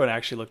cider one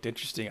actually looked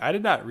interesting. I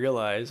did not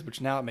realize,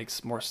 which now it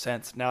makes more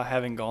sense, now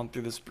having gone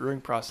through this brewing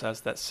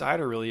process, that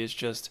cider really is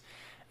just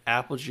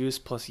apple juice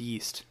plus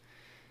yeast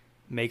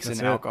makes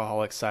an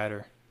alcoholic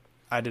cider.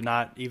 I did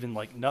not even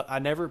I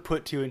never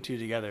put 2 and 2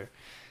 together.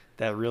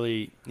 That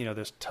really,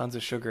 there's tons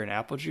of sugar in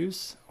apple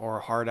juice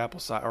or hard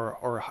apple cider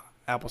or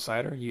apple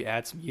cider. You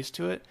add some yeast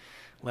to it,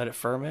 let it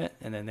ferment,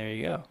 and then there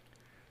you go.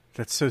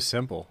 That's so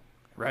simple.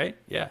 Right?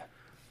 Yeah.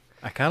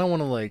 I kind of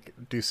want to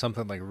do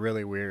something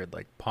really weird,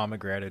 like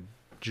pomegranate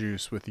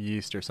juice with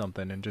yeast or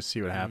something, and just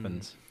see what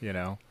happens.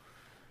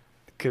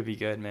 Could be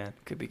good, man.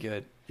 Could be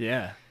good.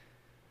 Yeah.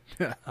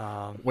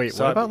 Wait,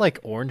 so what about like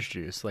orange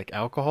juice? Like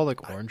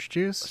alcoholic orange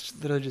juice?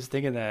 literally just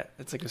thinking that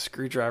it's like a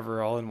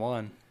screwdriver all in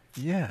one.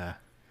 Yeah.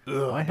 Ugh,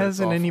 Why but it's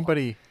hasn't awful.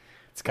 anybody?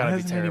 It's Why gotta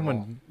be hasn't terrible.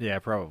 anyone? Yeah,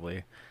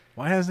 probably.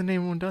 Why hasn't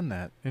anyone done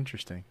that?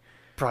 Interesting.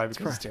 Probably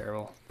because it's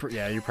terrible.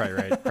 Yeah, you're probably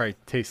right. Probably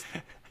taste.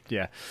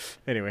 Yeah.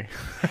 Anyway.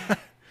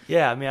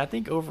 Yeah, I mean, I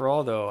think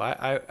overall though,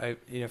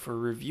 for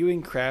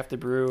reviewing Craft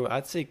Brew,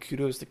 I'd say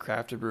kudos to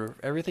Craft Brew.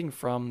 Everything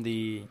from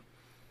the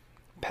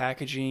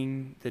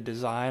packaging, the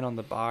design on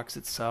the box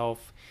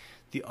itself,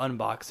 the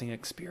unboxing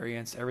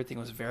experience, everything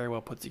was very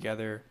well put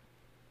together.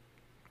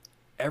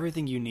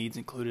 Everything you need is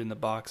included in the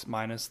box,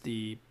 minus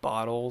the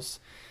bottles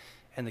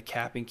and the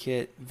capping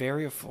kit.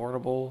 Very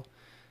affordable.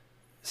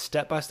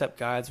 Step-by-step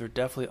guides were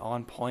definitely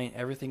on point.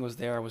 Everything was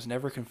there. I was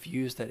never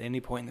confused at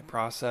any point in the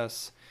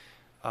process.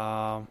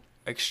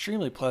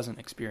 Extremely pleasant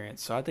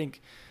experience. So I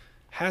think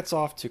hats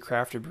off to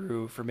Crafter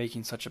Brew for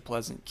making such a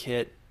pleasant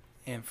kit,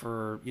 and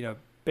for,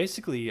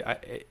 basically,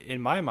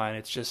 in my mind,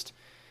 it's just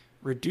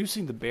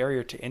reducing the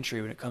barrier to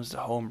entry when it comes to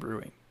home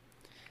brewing.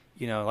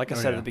 Like I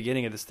said at the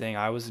beginning of this thing,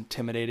 I was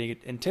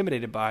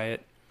intimidated by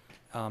it,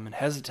 and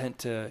hesitant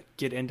to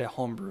get into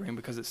home brewing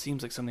because it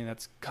seems like something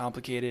that's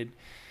complicated,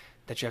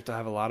 that you have to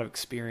have a lot of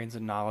experience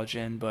and knowledge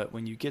in. But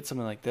when you get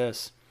something like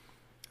this,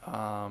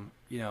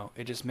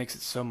 it just makes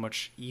it so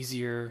much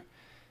easier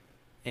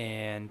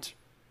and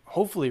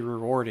hopefully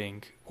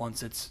rewarding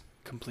once it's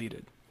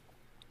completed.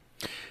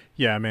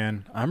 Yeah,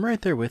 man, I'm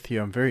right there with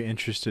you. I'm very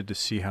interested to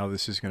see how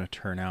this is going to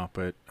turn out,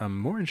 but I'm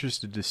more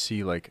interested to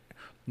see, like,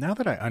 now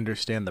that I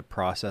understand the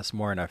process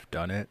more and I've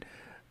done it,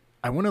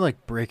 I want to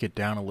like break it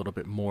down a little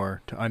bit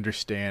more to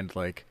understand,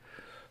 like,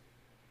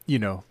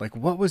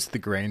 what was the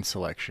grain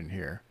selection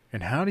here?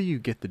 And how do you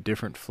get the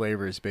different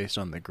flavors based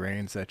on the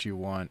grains that you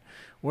want?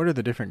 What are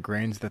the different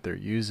grains that they're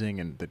using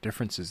and the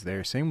differences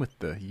there? Same with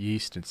the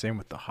yeast and same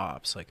with the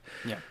hops. Like,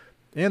 Yeah.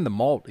 and the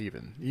malt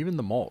even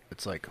the malt.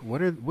 It's like,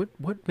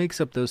 what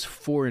makes up those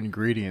four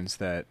ingredients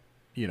that,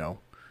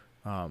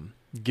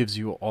 gives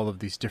you all of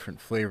these different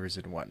flavors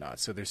and whatnot.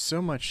 So there's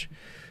so much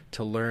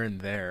to learn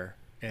there.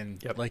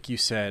 And like you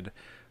said,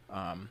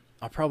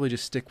 I'll probably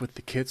just stick with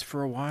the kits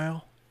for a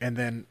while. And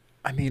then,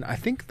 I mean, I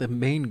think the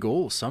main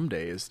goal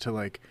someday is to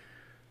like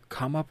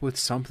come up with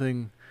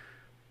something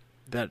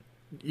that,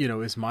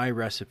 is my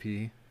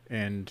recipe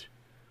and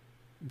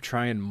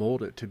try and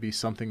mold it to be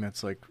something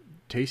that's like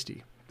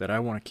tasty that I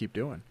want to keep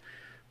doing.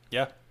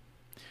 Yeah.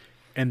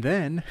 And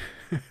then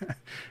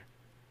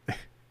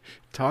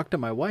talk to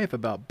my wife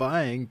about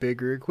buying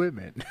bigger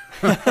equipment.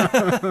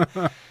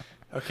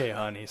 Okay,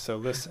 honey. So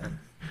listen,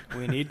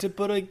 we need to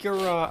put a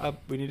garage.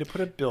 We need to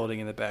put a building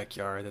in the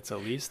backyard that's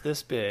at least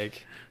this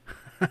big.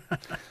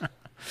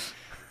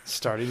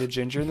 Starting the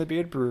Ginger and the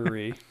Beard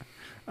Brewery.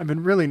 I've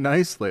been really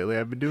nice lately.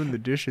 I've been doing the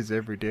dishes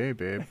every day,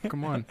 babe.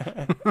 Come on.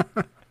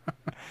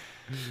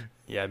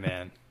 Yeah,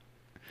 man.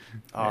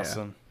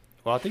 Awesome.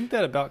 Yeah. Well, I think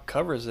that about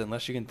covers it,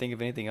 unless you can think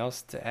of anything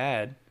else to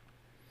add.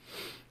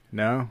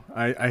 No,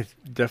 I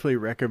definitely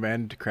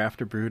recommend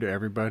Crafter Brew to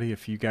everybody.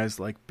 If you guys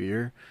like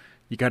beer,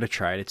 you got to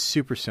try it. It's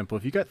super simple.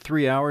 If you got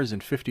 3 hours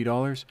and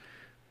 $50,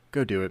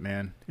 go do it,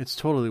 man. It's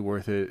totally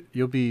worth it.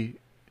 You'll be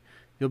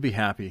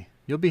happy.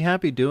 You'll be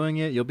happy doing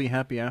it. You'll be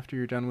happy after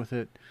you're done with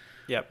it.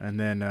 Yep. And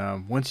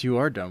then once you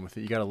are done with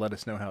it, you got to let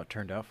us know how it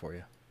turned out for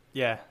you.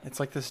 Yeah, it's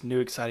like this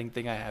new exciting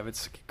thing I have.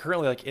 It's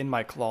currently like in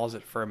my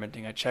closet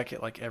fermenting. I check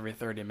it like every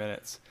 30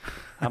 minutes.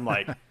 I'm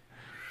like,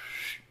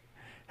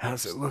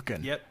 how's it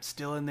looking? Yep,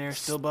 still in there,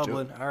 still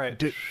bubbling. All right,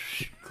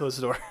 close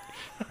the door.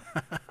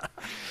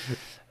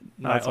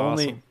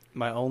 Awesome.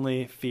 My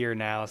only fear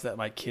now is that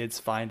my kids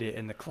find it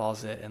in the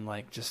closet and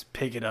like just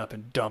pick it up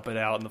and dump it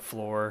out on the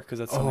floor, because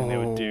that's something they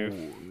would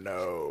do.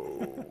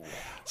 No.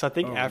 So I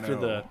think after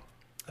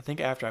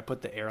I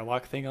put the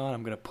airlock thing on,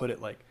 I'm gonna put it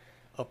like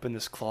up in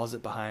this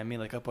closet behind me,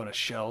 like up on a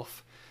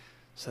shelf.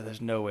 So there's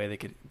no way they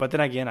could. But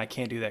then again, I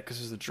can't do that because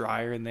there's a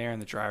dryer in there,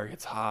 and the dryer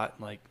gets hot.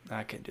 Like,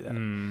 I can't do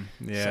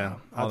that. Yeah,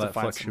 so all that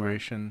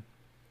fluctuation.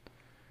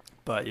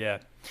 But yeah,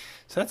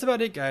 so that's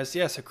about it, guys.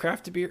 Yeah, so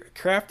Craft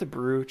to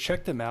Brew,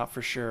 check them out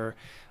for sure.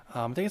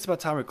 I think it's about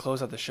time we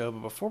close out the show.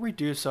 But before we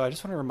do so, I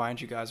just want to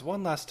remind you guys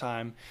one last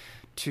time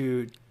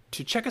to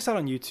check us out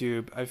on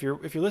YouTube. If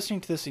you're listening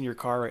to this in your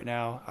car right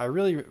now, I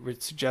really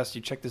would suggest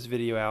you check this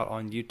video out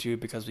on YouTube,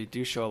 because we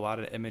do show a lot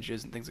of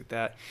images and things like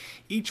that.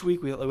 Each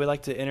week we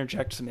like to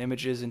interject some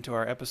images into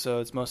our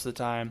episodes most of the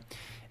time,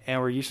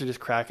 and we're usually just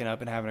cracking up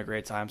and having a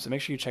great time. So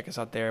make sure you check us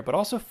out there. But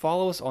also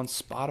follow us on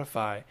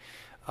Spotify.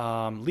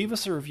 Leave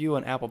us a review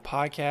on Apple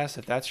Podcasts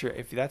if that's your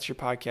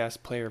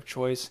podcast player of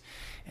choice.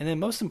 And then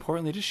most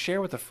importantly, just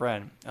share with a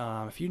friend.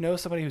 If you know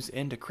somebody who's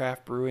into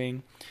craft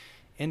brewing,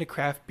 into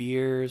craft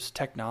beers,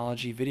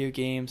 technology, video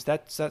games,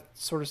 that's that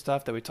sort of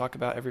stuff that we talk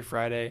about every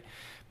Friday,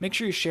 make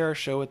sure you share our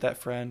show with that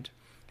friend.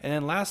 And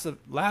then last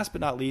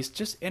but not least,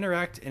 just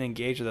interact and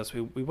engage with us.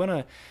 We want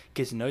to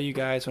get to know you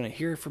guys, want to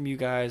hear from you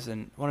guys,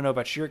 and want to know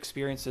about your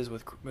experiences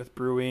with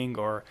brewing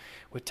or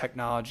with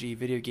technology,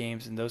 video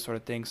games, and those sort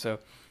of things. So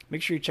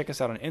make sure you check us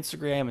out on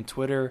Instagram and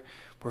Twitter.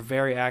 We're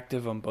very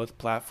active on both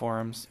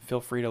platforms. Feel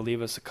free to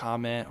leave us a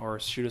comment or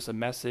shoot us a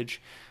message.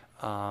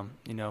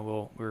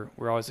 We're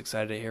always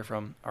excited to hear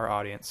from our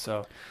audience,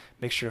 so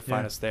make sure to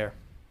find us there.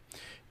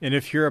 And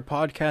if you're a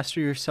podcaster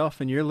yourself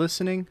and you're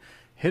listening,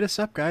 hit us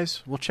up,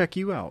 guys. We'll check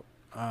you out.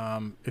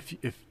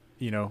 If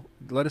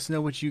let us know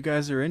what you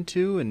guys are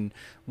into, and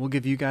we'll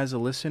give you guys a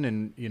listen.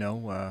 And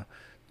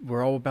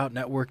we're all about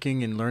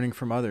networking and learning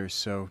from others.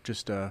 So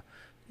just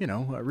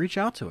reach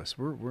out to us.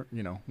 We're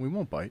we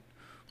won't bite.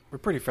 We're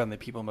pretty friendly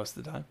people most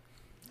of the time.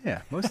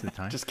 Yeah, most of the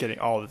time. Just kidding,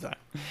 all the time.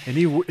 And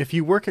if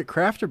you work at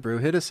Craft or Brew,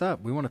 hit us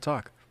up. We want to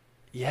talk.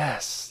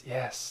 Yes,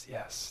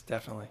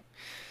 definitely.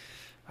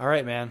 All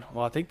right, man.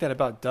 Well, I think that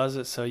about does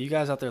it. So you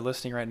guys out there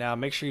listening right now,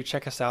 make sure you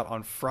check us out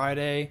on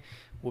Friday.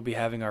 We'll be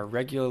having our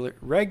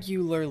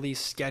regularly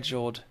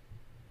scheduled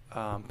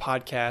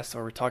podcast,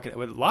 or we're talking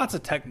with lots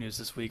of tech news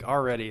this week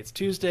already. It's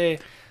Tuesday.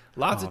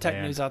 Lots of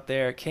tech news out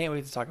there. Can't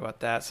wait to talk about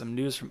that. Some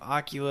news from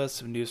Oculus,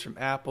 some news from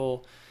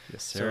Apple.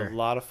 Yes, sir. So a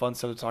lot of fun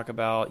stuff to talk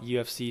about.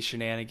 UFC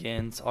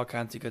shenanigans, all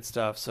kinds of good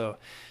stuff. So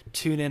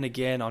tune in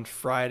again on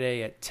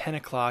Friday at 10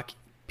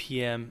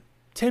 p.m.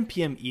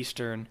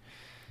 Eastern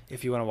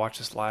if you want to watch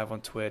us live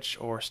on Twitch,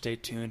 or stay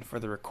tuned for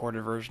the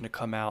recorded version to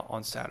come out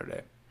on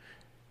Saturday.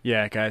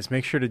 Yeah, guys,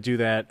 make sure to do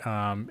that.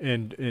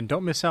 And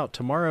don't miss out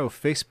tomorrow,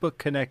 Facebook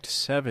Connect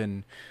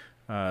 7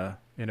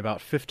 in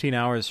about 15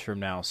 hours from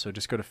now. So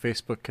just go to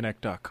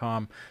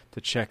facebookconnect.com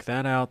to check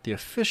that out. The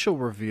official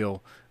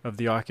reveal of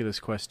the Oculus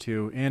Quest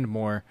 2 and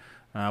more.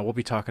 We'll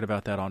be talking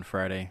about that on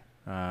Friday.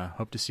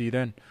 Hope to see you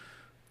then.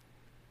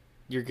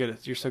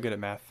 You're so good at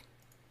math.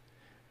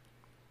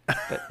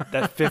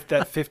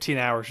 That 15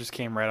 hours just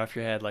came right off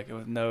your head, like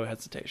with no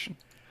hesitation.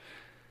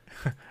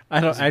 I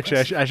don't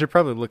actually. I should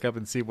probably look up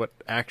and see what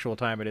actual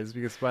time it is,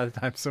 because by the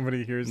time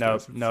somebody hears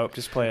this, nope,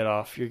 just play it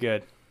off. You're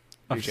good.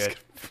 You're good.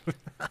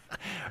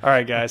 All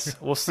right, guys.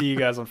 We'll see you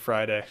guys on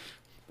Friday.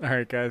 All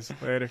right, guys.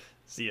 Later.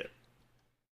 See ya.